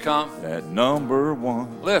thought Please come. that number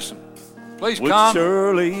one Listen. Please would come.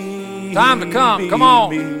 surely Time to come. be Come on.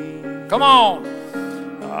 me. Come on.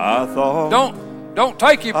 I thought Don't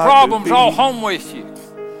take your I problems could be all home with you.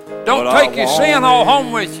 Don't what take I your sin all wanted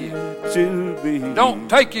home with you. to be. Don't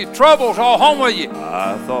take your troubles all home with you.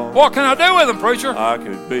 I thought What can I do with them, preacher? I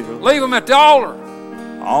could build Leave them at the altar.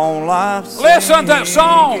 on life's Listen to that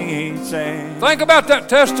song. sinking sand. Think about that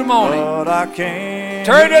testimony. But I can't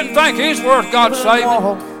Terry didn't think he's worth God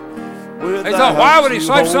saving. He thought, why would he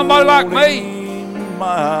save somebody like me?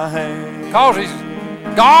 Because he's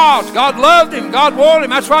God's. God loved him. God wanted him.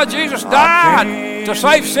 That's why Jesus died, to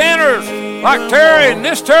save sinners like Terry and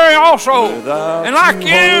this Terry also, and like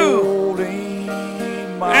you.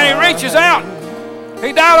 And he reaches out.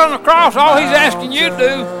 He died on the cross. All he's asking you to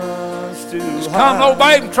do is come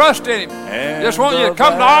obey and trust in him. Just want you to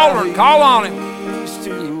come to the altar and call on him.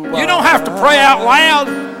 You don't have to pray out loud.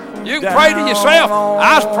 You can pray to yourself.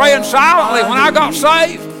 I was praying silently when I got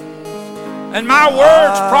saved. And my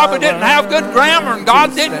words probably didn't have good grammar, and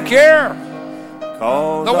God didn't care.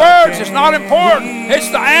 The words is not important. It's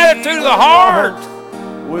the attitude of the heart.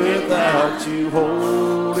 Without you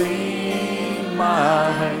holding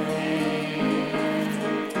my hand.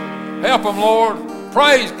 Help them, Lord.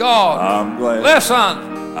 Praise God. I'm glad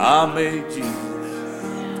Listen. I made you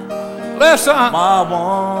Listen. my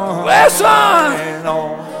one Listen. and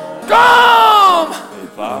all. Come.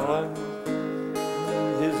 If I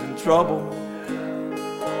is in trouble,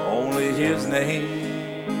 only his name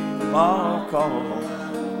I'll call.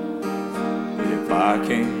 If I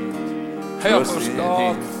can't Help trust us, in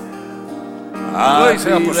God. him, I'll Please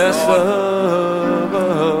help be us, less God. of a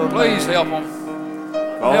Please help them.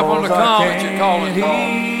 Help them to cause come I that you're calling.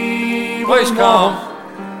 can't Please even come.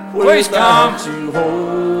 walk Please come. without you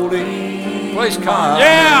holding Please my come. hand.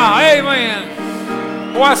 Yeah, amen.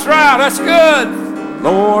 Boy, that's right. That's good.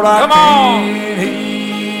 Lord, I Come on. can't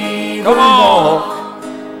even Come on. walk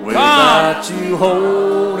without you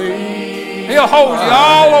holding. He'll hold you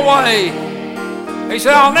all the way. He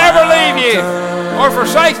said, I'll never leave you or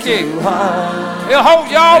forsake you. He'll hold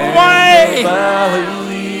you all the way.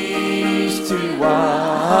 Valleys too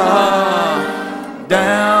wide,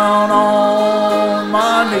 down on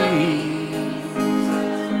my knees,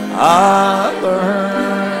 I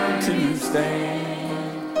learned to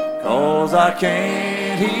stand, 'cause I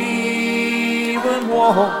can't even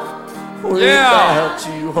walk without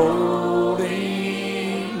you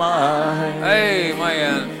holding my hand.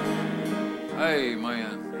 Amen.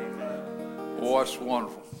 Amen. Boy, it's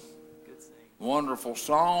wonderful. Wonderful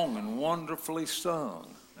song and wonderfully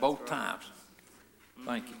sung both times.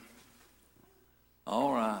 Thank you.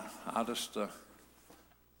 All right.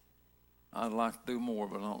 I'd like to do more,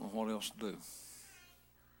 but I don't know what else to do.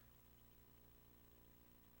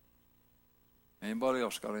 Anybody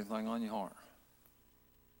else got anything on your heart?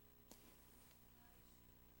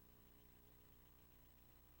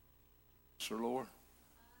 Sir Lord?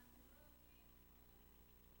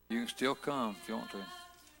 You can still come if you want to.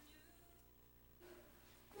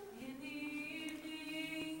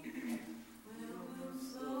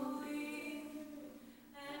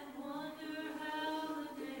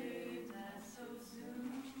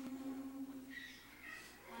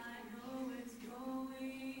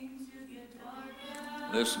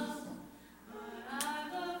 Listen.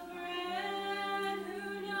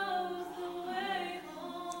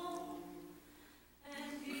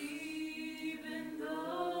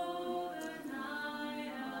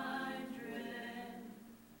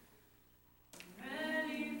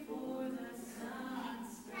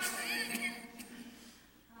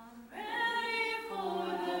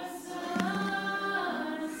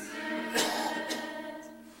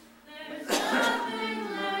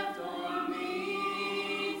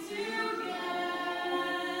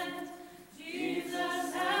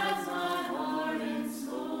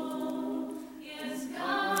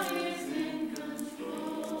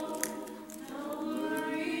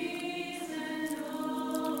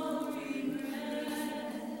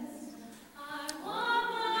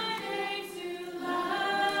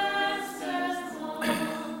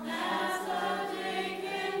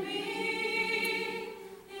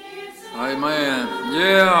 Amen.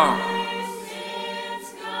 Yeah.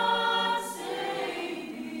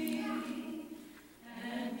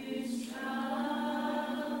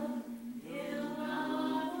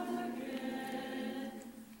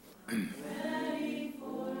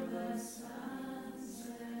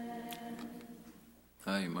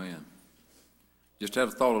 Amen. Just had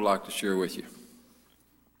a thought I'd like to share with you.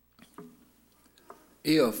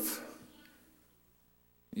 If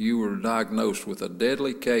you were diagnosed with a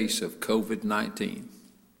deadly case of COVID-19, and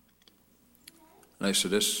they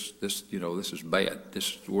said, this is bad.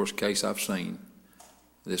 This is the worst case I've seen.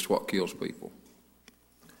 This is what kills people.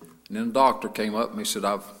 And then the doctor came up and he said,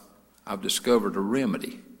 I've discovered a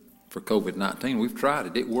remedy for COVID-19. We've tried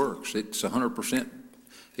it. It works. It's 100%.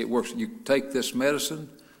 It works. You take this medicine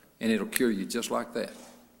and it'll cure you just like that.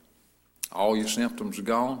 All your symptoms are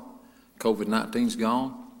gone. COVID-19's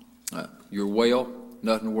gone. You're well.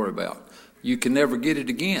 Nothing to worry about. You can never get it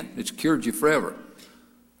again. It's cured you forever.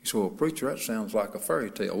 You say, well, preacher, that sounds like a fairy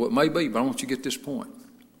tale. Well, it may be, but I want you to get this point.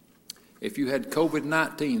 If you had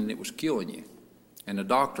COVID-19 and it was killing you, and the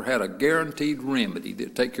doctor had a guaranteed remedy that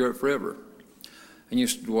would take care of it forever, and you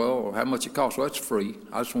said, well, how much it costs? Well, that's free.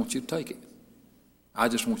 I just want you to take it. I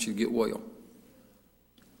just want you to get well.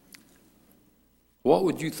 What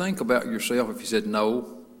would you think about yourself if you said,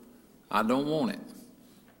 no, I don't want it?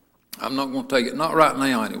 I'm not going to take it. Not right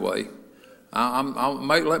now, anyway.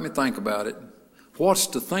 Let me think about it. What's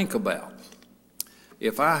to think about?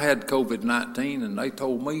 If I had COVID-19 and they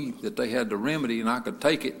told me that they had the remedy and I could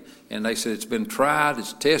take it, and they said it's been tried,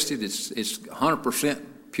 it's tested, it's 100%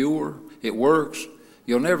 pure, it works,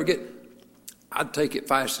 you'll never get, I'd take it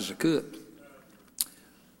fast as I could.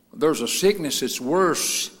 There's a sickness that's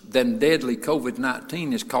worse than deadly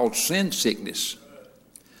COVID-19. It's called sin sickness.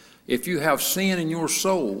 If you have sin in your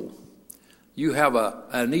soul, you have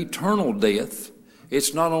an eternal death.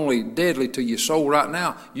 It's not only deadly to your soul right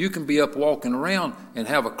now, you can be up walking around and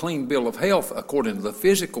have a clean bill of health according to the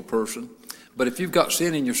physical person. But if you've got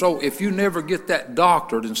sin in your soul, if you never get that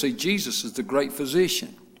doctored, and see, Jesus is the great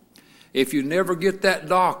physician. If you never get that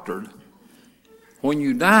doctored, when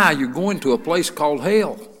you die, you're going to a place called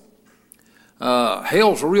hell.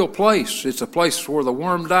 Hell's a real place. It's a place where the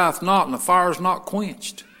worm dieth not and the fire is not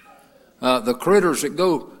quenched. The critters that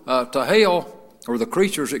go to hell, or the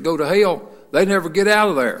creatures that go to hell, they never get out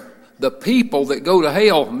of there. The people that go to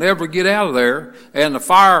hell never get out of there, and the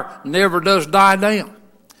fire never does die down.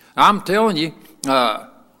 I'm telling you,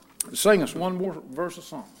 sing us one more verse of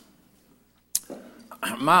song.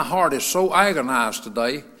 My heart is so agonized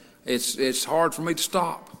today, it's hard for me to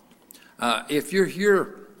stop. If you're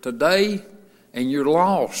here today and you're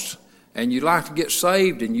lost and you'd like to get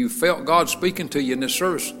saved and you felt God speaking to you in this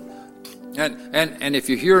service, and if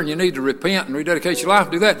you're here and you need to repent and rededicate your life,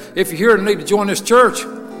 do that. If you're here and need to join this church,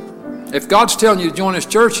 if God's telling you to join this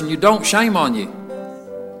church and you don't, shame on you.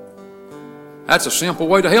 That's a simple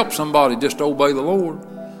way to help somebody, just to obey the Lord.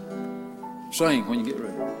 Sing when you get ready.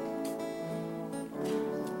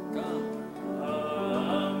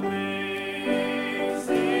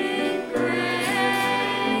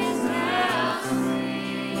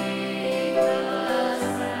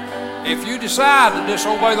 If you decide to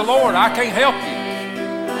disobey the Lord, I can't help you.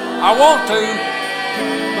 I want to,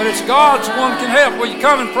 but it's God's the one that can help. Will you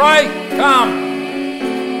come and pray? Come.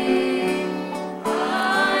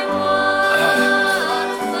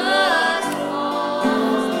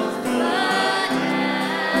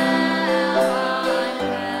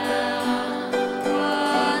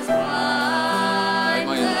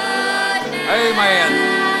 Amen.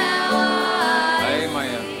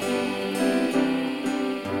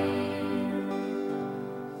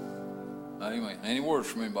 Any words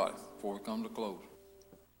from anybody before we come to close?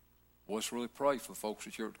 Well, let's really pray for the folks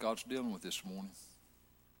that God's dealing with this morning.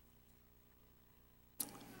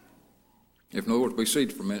 If no words, be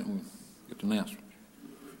seated for a minute and we'll get to announcements.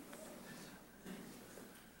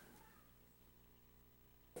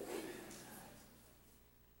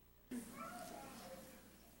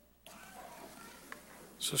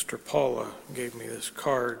 Sister Paula gave me this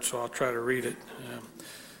card, so I'll try to read it.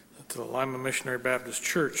 To the Lima Missionary Baptist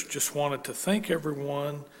Church, just wanted to thank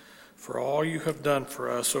everyone for all you have done for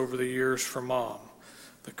us over the years for Mom.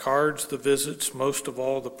 The cards, the visits, most of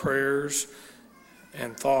all the prayers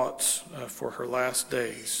and thoughts for her last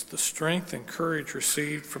days. The strength and courage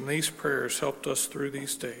received from these prayers helped us through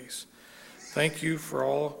these days. Thank you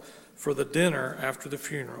for the dinner after the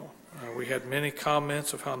funeral. We had many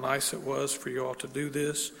comments of how nice it was for you all to do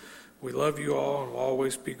this. We love you all and will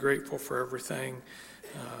always be grateful for everything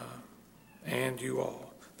and you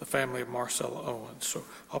all, the family of Marcella Owens. So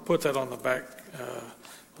I'll put that on the back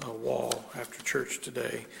wall after church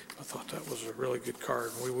today. I thought that was a really good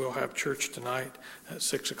card. We will have church tonight at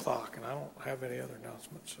 6 o'clock, and I don't have any other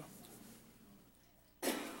announcements.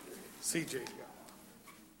 So, CJ,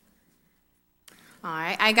 All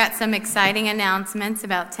right, I got some exciting announcements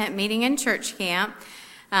about tent meeting and church camp.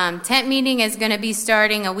 Tent meeting is going to be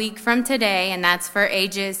starting a week from today, and that's for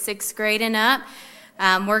ages 6th grade and up.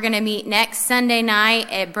 We're going to meet next Sunday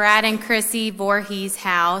night at Brad and Chrissy Voorhees'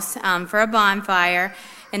 house for a bonfire,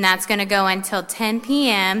 and that's going to go until 10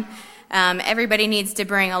 p.m. Everybody needs to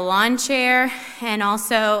bring a lawn chair and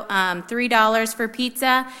also $3 for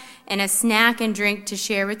pizza and a snack and drink to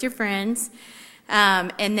share with your friends.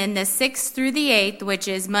 And then the 6th through the 8th, which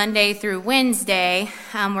is Monday through Wednesday,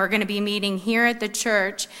 we're going to be meeting here at the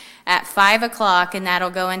church at 5 o'clock, and that'll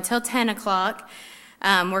go until 10 o'clock.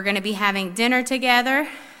 We're going to be having dinner together.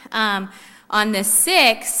 On the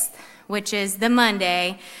 6th, which is the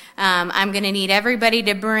Monday, I'm going to need everybody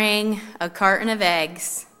to bring a carton of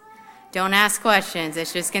eggs. Don't ask questions.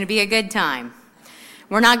 It's just going to be a good time.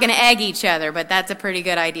 We're not going to egg each other, but that's a pretty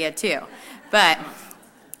good idea too. But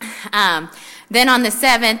then on the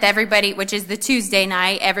 7th, everybody, which is the Tuesday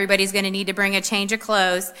night, everybody's going to need to bring a change of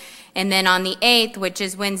clothes. And then on the 8th, which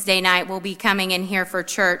is Wednesday night, we'll be coming in here for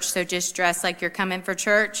church, so just dress like you're coming for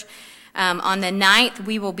church. On the 9th,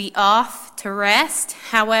 we will be off to rest.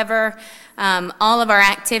 However, all of our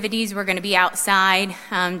activities, we're going to be outside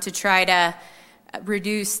to try to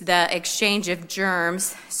reduce the exchange of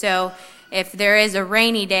germs. So if there is a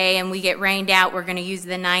rainy day and we get rained out, we're going to use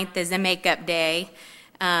the 9th as a makeup day.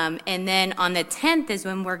 And then on the 10th is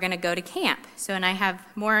when we're going to go to camp. So, and I have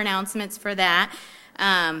more announcements for that.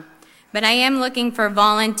 But I am looking for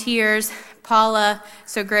volunteers. Paula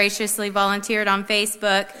so graciously volunteered on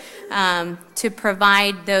Facebook to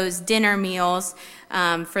provide those dinner meals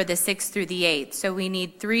for the 6th through the 8th. So we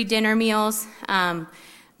need 3 dinner meals.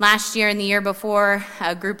 Last year and the year before,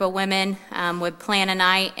 a group of women would plan a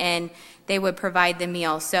night and they would provide the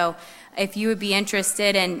meal. So if you would be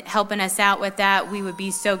interested in helping us out with that, we would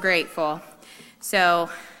be so grateful. So,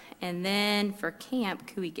 and then for camp,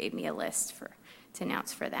 Cooey gave me a list to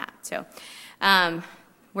announce for that. So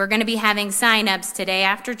we're going to be having sign-ups today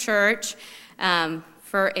after church.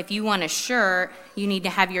 For if you want a shirt, you need to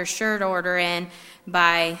have your shirt order in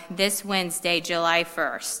by this Wednesday, July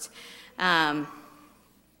 1st.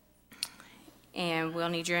 And we'll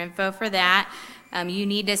need your info for that. You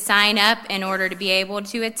need to sign up in order to be able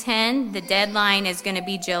to attend. The deadline is going to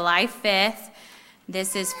be July 5th.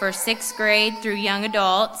 This is for 6th grade through young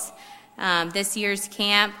adults. This year's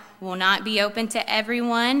camp will not be open to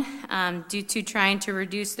everyone due to trying to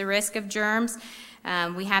reduce the risk of germs.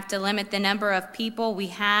 We have to limit the number of people we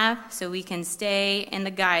have so we can stay in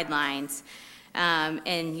the guidelines.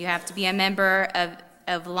 And you have to be a member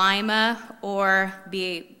of Lima or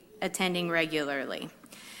be attending regularly.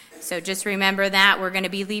 So just remember that. We're going to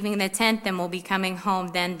be leaving the 10th and we'll be coming home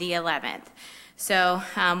then the 11th. So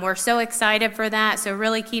we're so excited for that. So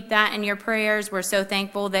really keep that in your prayers. We're so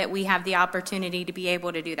thankful that we have the opportunity to be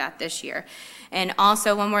able to do that this year. And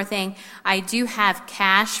also one more thing, I do have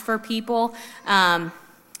cash for people.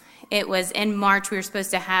 It was in March we were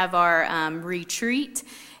supposed to have our retreat,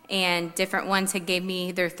 and different ones had gave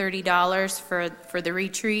me their $30 for the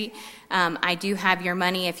retreat. I do have your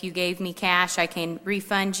money. If you gave me cash, I can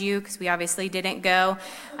refund you because we obviously didn't go.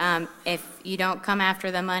 If you don't come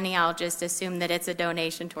after the money, I'll just assume that it's a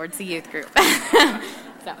donation towards the youth group. So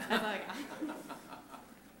that's all I got.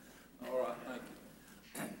 All right, thank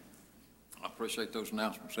you. I appreciate those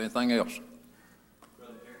announcements. Anything else?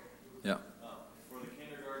 Brother Eric? Yeah. For the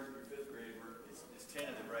kindergarten through 5th grade, it's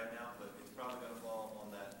tentative right now, but it's probably going to fall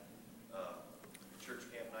on that church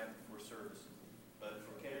camp night before service. But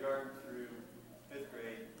for kindergarten through 5th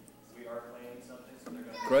grade, we are planning something, so they're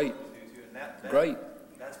going to Great. do too. And Great.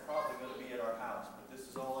 That's probably going to be at our house, but this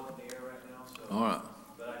is all up in the air right now. So, All right.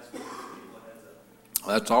 but I just want to give people a heads up.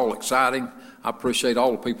 That's all exciting. I appreciate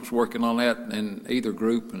all the people's working on that in either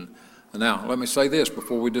group. And now, let me say this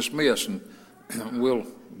before we dismiss, and we'll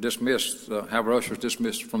dismiss, have our ushers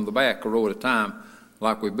dismissed from the back a row at a time,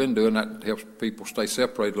 like we've been doing. That helps people stay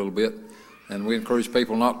separated a little bit. And we encourage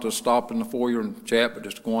people not to stop in the foyer and chat, but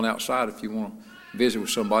just to go on outside if you want to visit with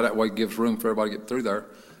somebody. That way it gives room for everybody to get through there.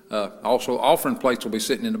 Also, offering plates will be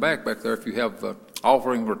sitting in the back there. If you have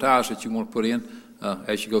offering or tithes that you want to put in,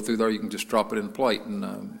 as you go through there, you can just drop it in the plate.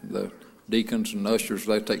 And the deacons and ushers,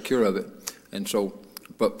 they take care of it. And so,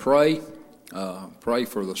 but pray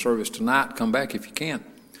for the service tonight. Come back if you can.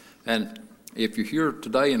 And if you're here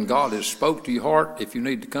today and God has spoke to your heart, if you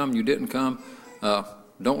need to come, you didn't come,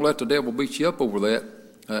 don't let the devil beat you up over that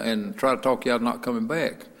and try to talk you out of not coming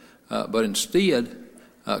back. But instead,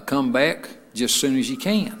 come back just as soon as you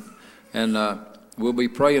can. And we'll be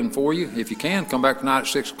praying for you. If you can, come back tonight at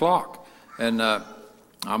 6 o'clock. And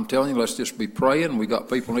I'm telling you, let's just be praying. We got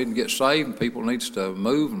people needing to get saved, and people needs to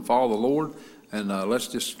move and follow the Lord. And let's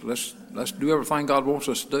do everything God wants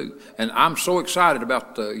us to do. And I'm so excited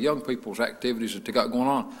about the young people's activities that they got going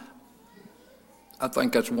on. I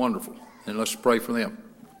think that's wonderful. And let's pray for them.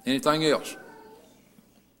 Anything else?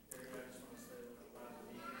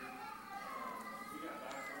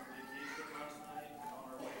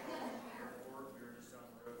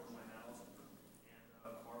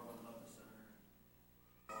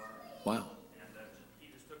 Wow. And he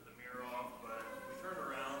just took the mirror off, but we turned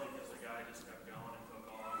around because the guy just kept going and took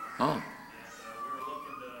off. Oh. And we were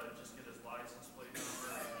looking to just get his license plate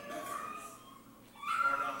number and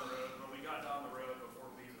far down the road. But we got down the road before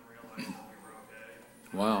we even realized that we were okay.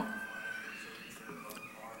 Wow.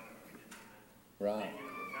 Right.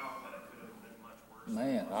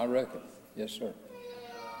 Man, I reckon. Yes, sir.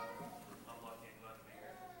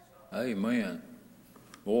 Amen.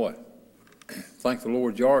 Boy, thank the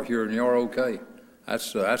Lord you are here and you are okay.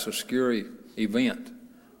 That's a scary event,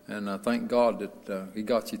 and thank God that He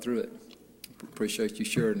got you through it. Appreciate you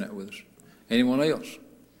sharing that with us. Anyone else?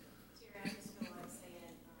 Terry, I just feel like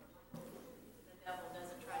saying the devil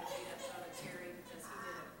doesn't try to beat up Brother Terry because he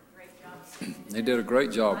did a great job singing. He did a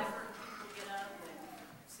great job. I've heard people get up and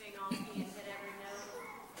sing on key and hit every note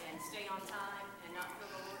and stay on time and not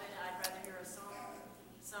feel the Lord in it. I'd rather hear a song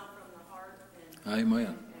sung from the heart and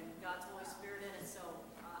Amen. God's Holy Spirit in it. So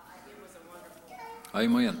it was a wonderful.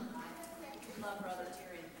 Amen. I love Brother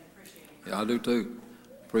Terry and appreciate him. Yeah, I do too.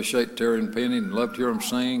 Appreciate Terry and Penny and love to hear them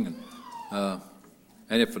sing.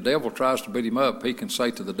 And if the devil tries to beat him up, he can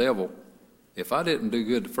say to the devil, if I didn't do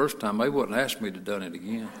good the first time, they wouldn't ask me to done it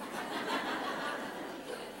again.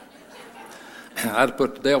 I'd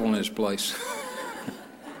put the devil in his place.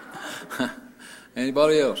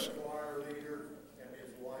 Anybody else?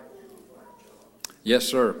 Yes,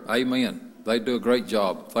 sir. Amen. They do a great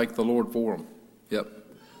job. Thank the Lord for them. Yep.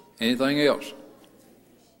 Anything else?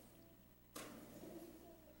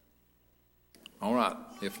 All right.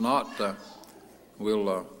 If not,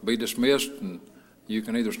 we'll be dismissed, and you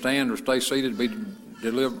can either stand or stay seated. Be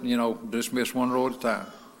dismissed one row at a time.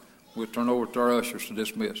 We'll turn over to our ushers to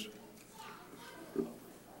dismiss.